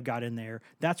personnel they've got in there,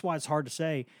 that's why it's hard to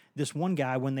say. This one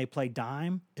guy, when they play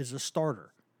dime, is a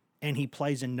starter, and he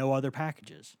plays in no other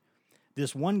packages.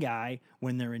 This one guy,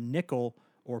 when they're in nickel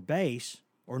or base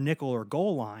or nickel or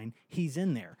goal line, he's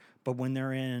in there. But when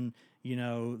they're in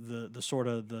the sort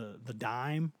of the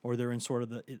dime, or they're in sort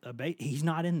of a base, he's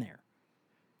not in there.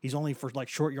 He's only for like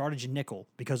short yardage and nickel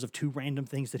because of 2 random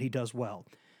things that he does well.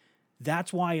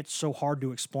 That's why it's so hard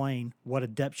to explain what a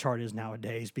depth chart is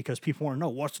nowadays, because people want to know,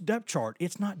 what's the depth chart?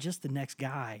 It's not just the next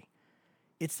guy.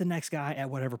 It's the next guy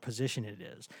at whatever position it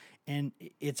is. And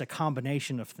it's a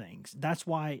combination of things. That's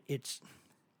why it's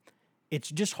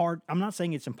just hard. I'm not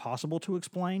saying it's impossible to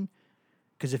explain,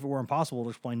 because if it were impossible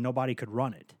to explain, nobody could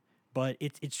run it. But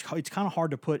it's kind of hard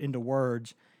to put into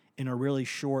words in a really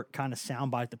short kind of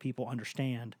soundbite that people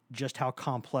understand just how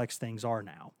complex things are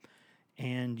now.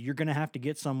 And you're going to have to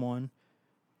get someone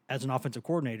as an offensive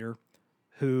coordinator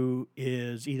who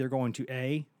is either going to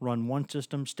A, run one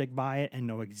system, stick by it, and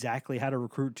know exactly how to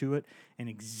recruit to it and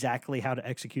exactly how to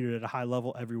execute it at a high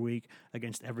level every week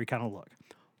against every kind of look.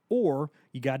 Or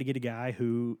you got to get a guy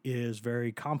who is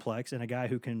very complex and a guy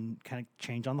who can kind of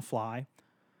change on the fly,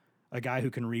 a guy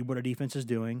who can read what a defense is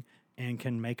doing and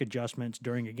can make adjustments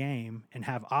during a game and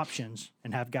have options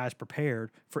and have guys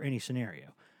prepared for any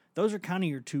scenario. Those are kind of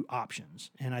your 2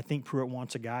 options. And I think Pruitt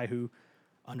wants a guy who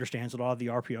understands a lot of the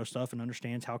RPO stuff and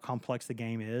understands how complex the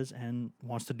game is and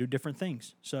wants to do different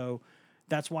things. So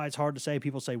that's why it's hard to say.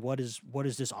 People say, what is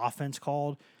this offense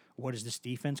called? What is this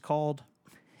defense called?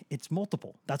 It's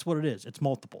multiple. That's what it is. It's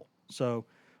multiple. So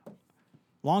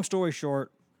long story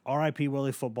short, R.I.P.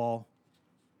 Willie Football.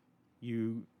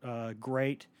 You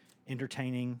great,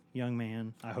 entertaining young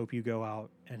man. I hope you go out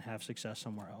and have success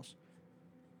somewhere else.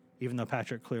 Even though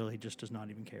Patrick clearly just does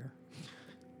not even care.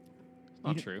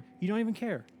 Not true. You don't even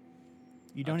care.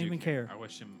 You don't even care. I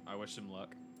wish him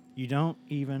luck. You don't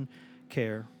even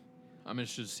care. I'm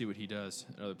interested to see what he does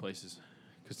at other places,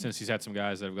 because Tennessee's had some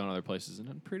guys that have gone other places and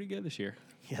done pretty good this year.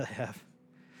 Yeah, they have.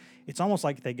 It's almost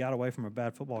like they got away from a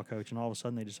bad football coach, and all of a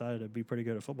sudden they decided to be pretty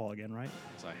good at football again, right?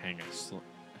 So I hang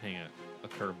a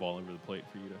curveball over the plate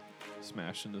for you to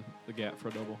smash into the gap for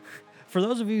a double. For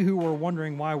those of you who were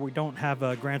wondering why we don't have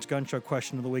a Grant's Gun Show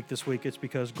question of the week this week, it's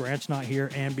because Grant's not here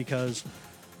and because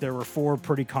there were 4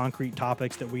 pretty concrete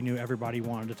topics that we knew everybody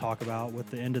wanted to talk about with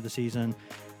the end of the season,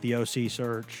 the OC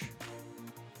search,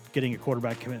 getting a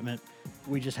quarterback commitment.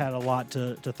 We just had a lot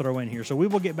to throw in here. So we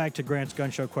will get back to Grant's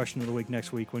Gun Show question of the week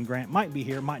next week when Grant might be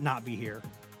here, might not be here.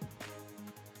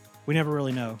 We never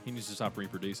really know. He needs to stop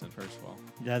reproducing, first of all.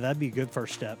 Yeah, that'd be a good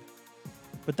first step.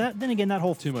 But then again, that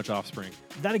whole Too much offspring.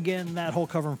 that whole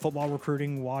covering football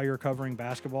recruiting while you're covering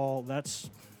basketball, that's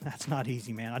not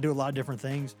easy, man. I do a lot of different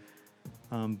things,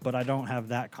 but I don't have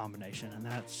that combination, and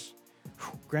that's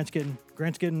Grant's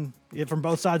getting it from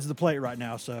both sides of the plate right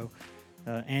now. So,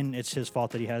 and it's his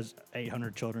fault that he has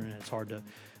 800 children, and it's hard to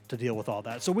deal with all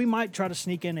that. So we might try to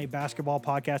sneak in a basketball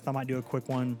podcast. I might do a quick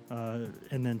one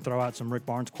and then throw out some Rick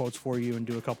Barnes quotes for you and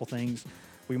do a couple things.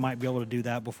 We might be able to do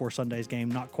that before Sunday's game.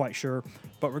 Not quite sure.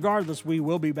 But regardless, we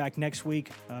will be back next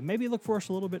week. Maybe look for us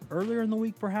a little bit earlier in the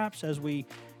week, perhaps, as we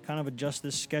kind of adjust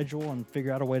this schedule and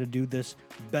figure out a way to do this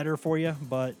better for you.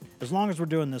 But as long as we're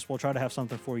doing this, we'll try to have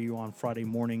something for you on Friday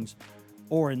mornings,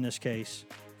 or in this case,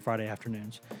 Friday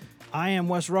afternoons. I am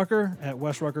Wes Rucker at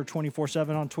Wes Rucker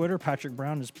 24/7 on Twitter. Patrick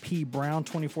Brown is P Brown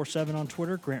 24/7 on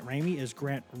Twitter. Grant Ramey is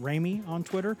Grant Ramey on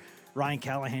Twitter. Ryan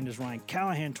Callahan is Ryan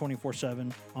Callahan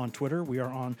 24/7 on Twitter. We are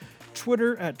on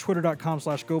Twitter at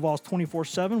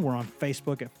twitter.com/GoVols247. We're on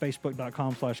Facebook at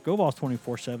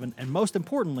facebook.com/GoVols247. And most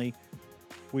importantly,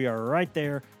 we are right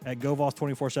there at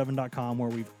GoVols247.com, where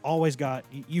we've always got,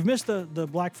 you've missed the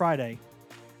Black Friday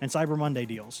and Cyber Monday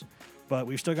deals, but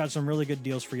we've still got some really good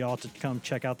deals for y'all to come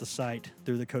check out the site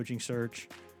through the coaching search.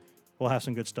 We'll have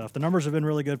some good stuff. The numbers have been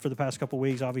really good for the past couple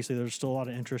weeks. Obviously, there's still a lot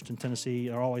of interest in Tennessee.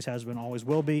 There always has been, always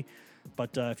will be.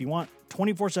 But if you want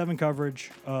 24/7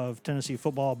 coverage of Tennessee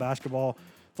football, basketball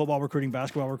recruiting,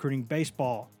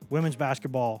 baseball, women's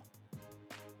basketball,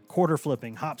 quarter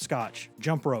flipping, hopscotch,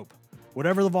 jump rope,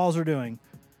 whatever the Vols are doing,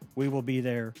 we will be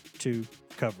there to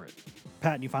cover it.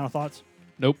 Pat, any final thoughts?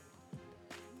 Nope.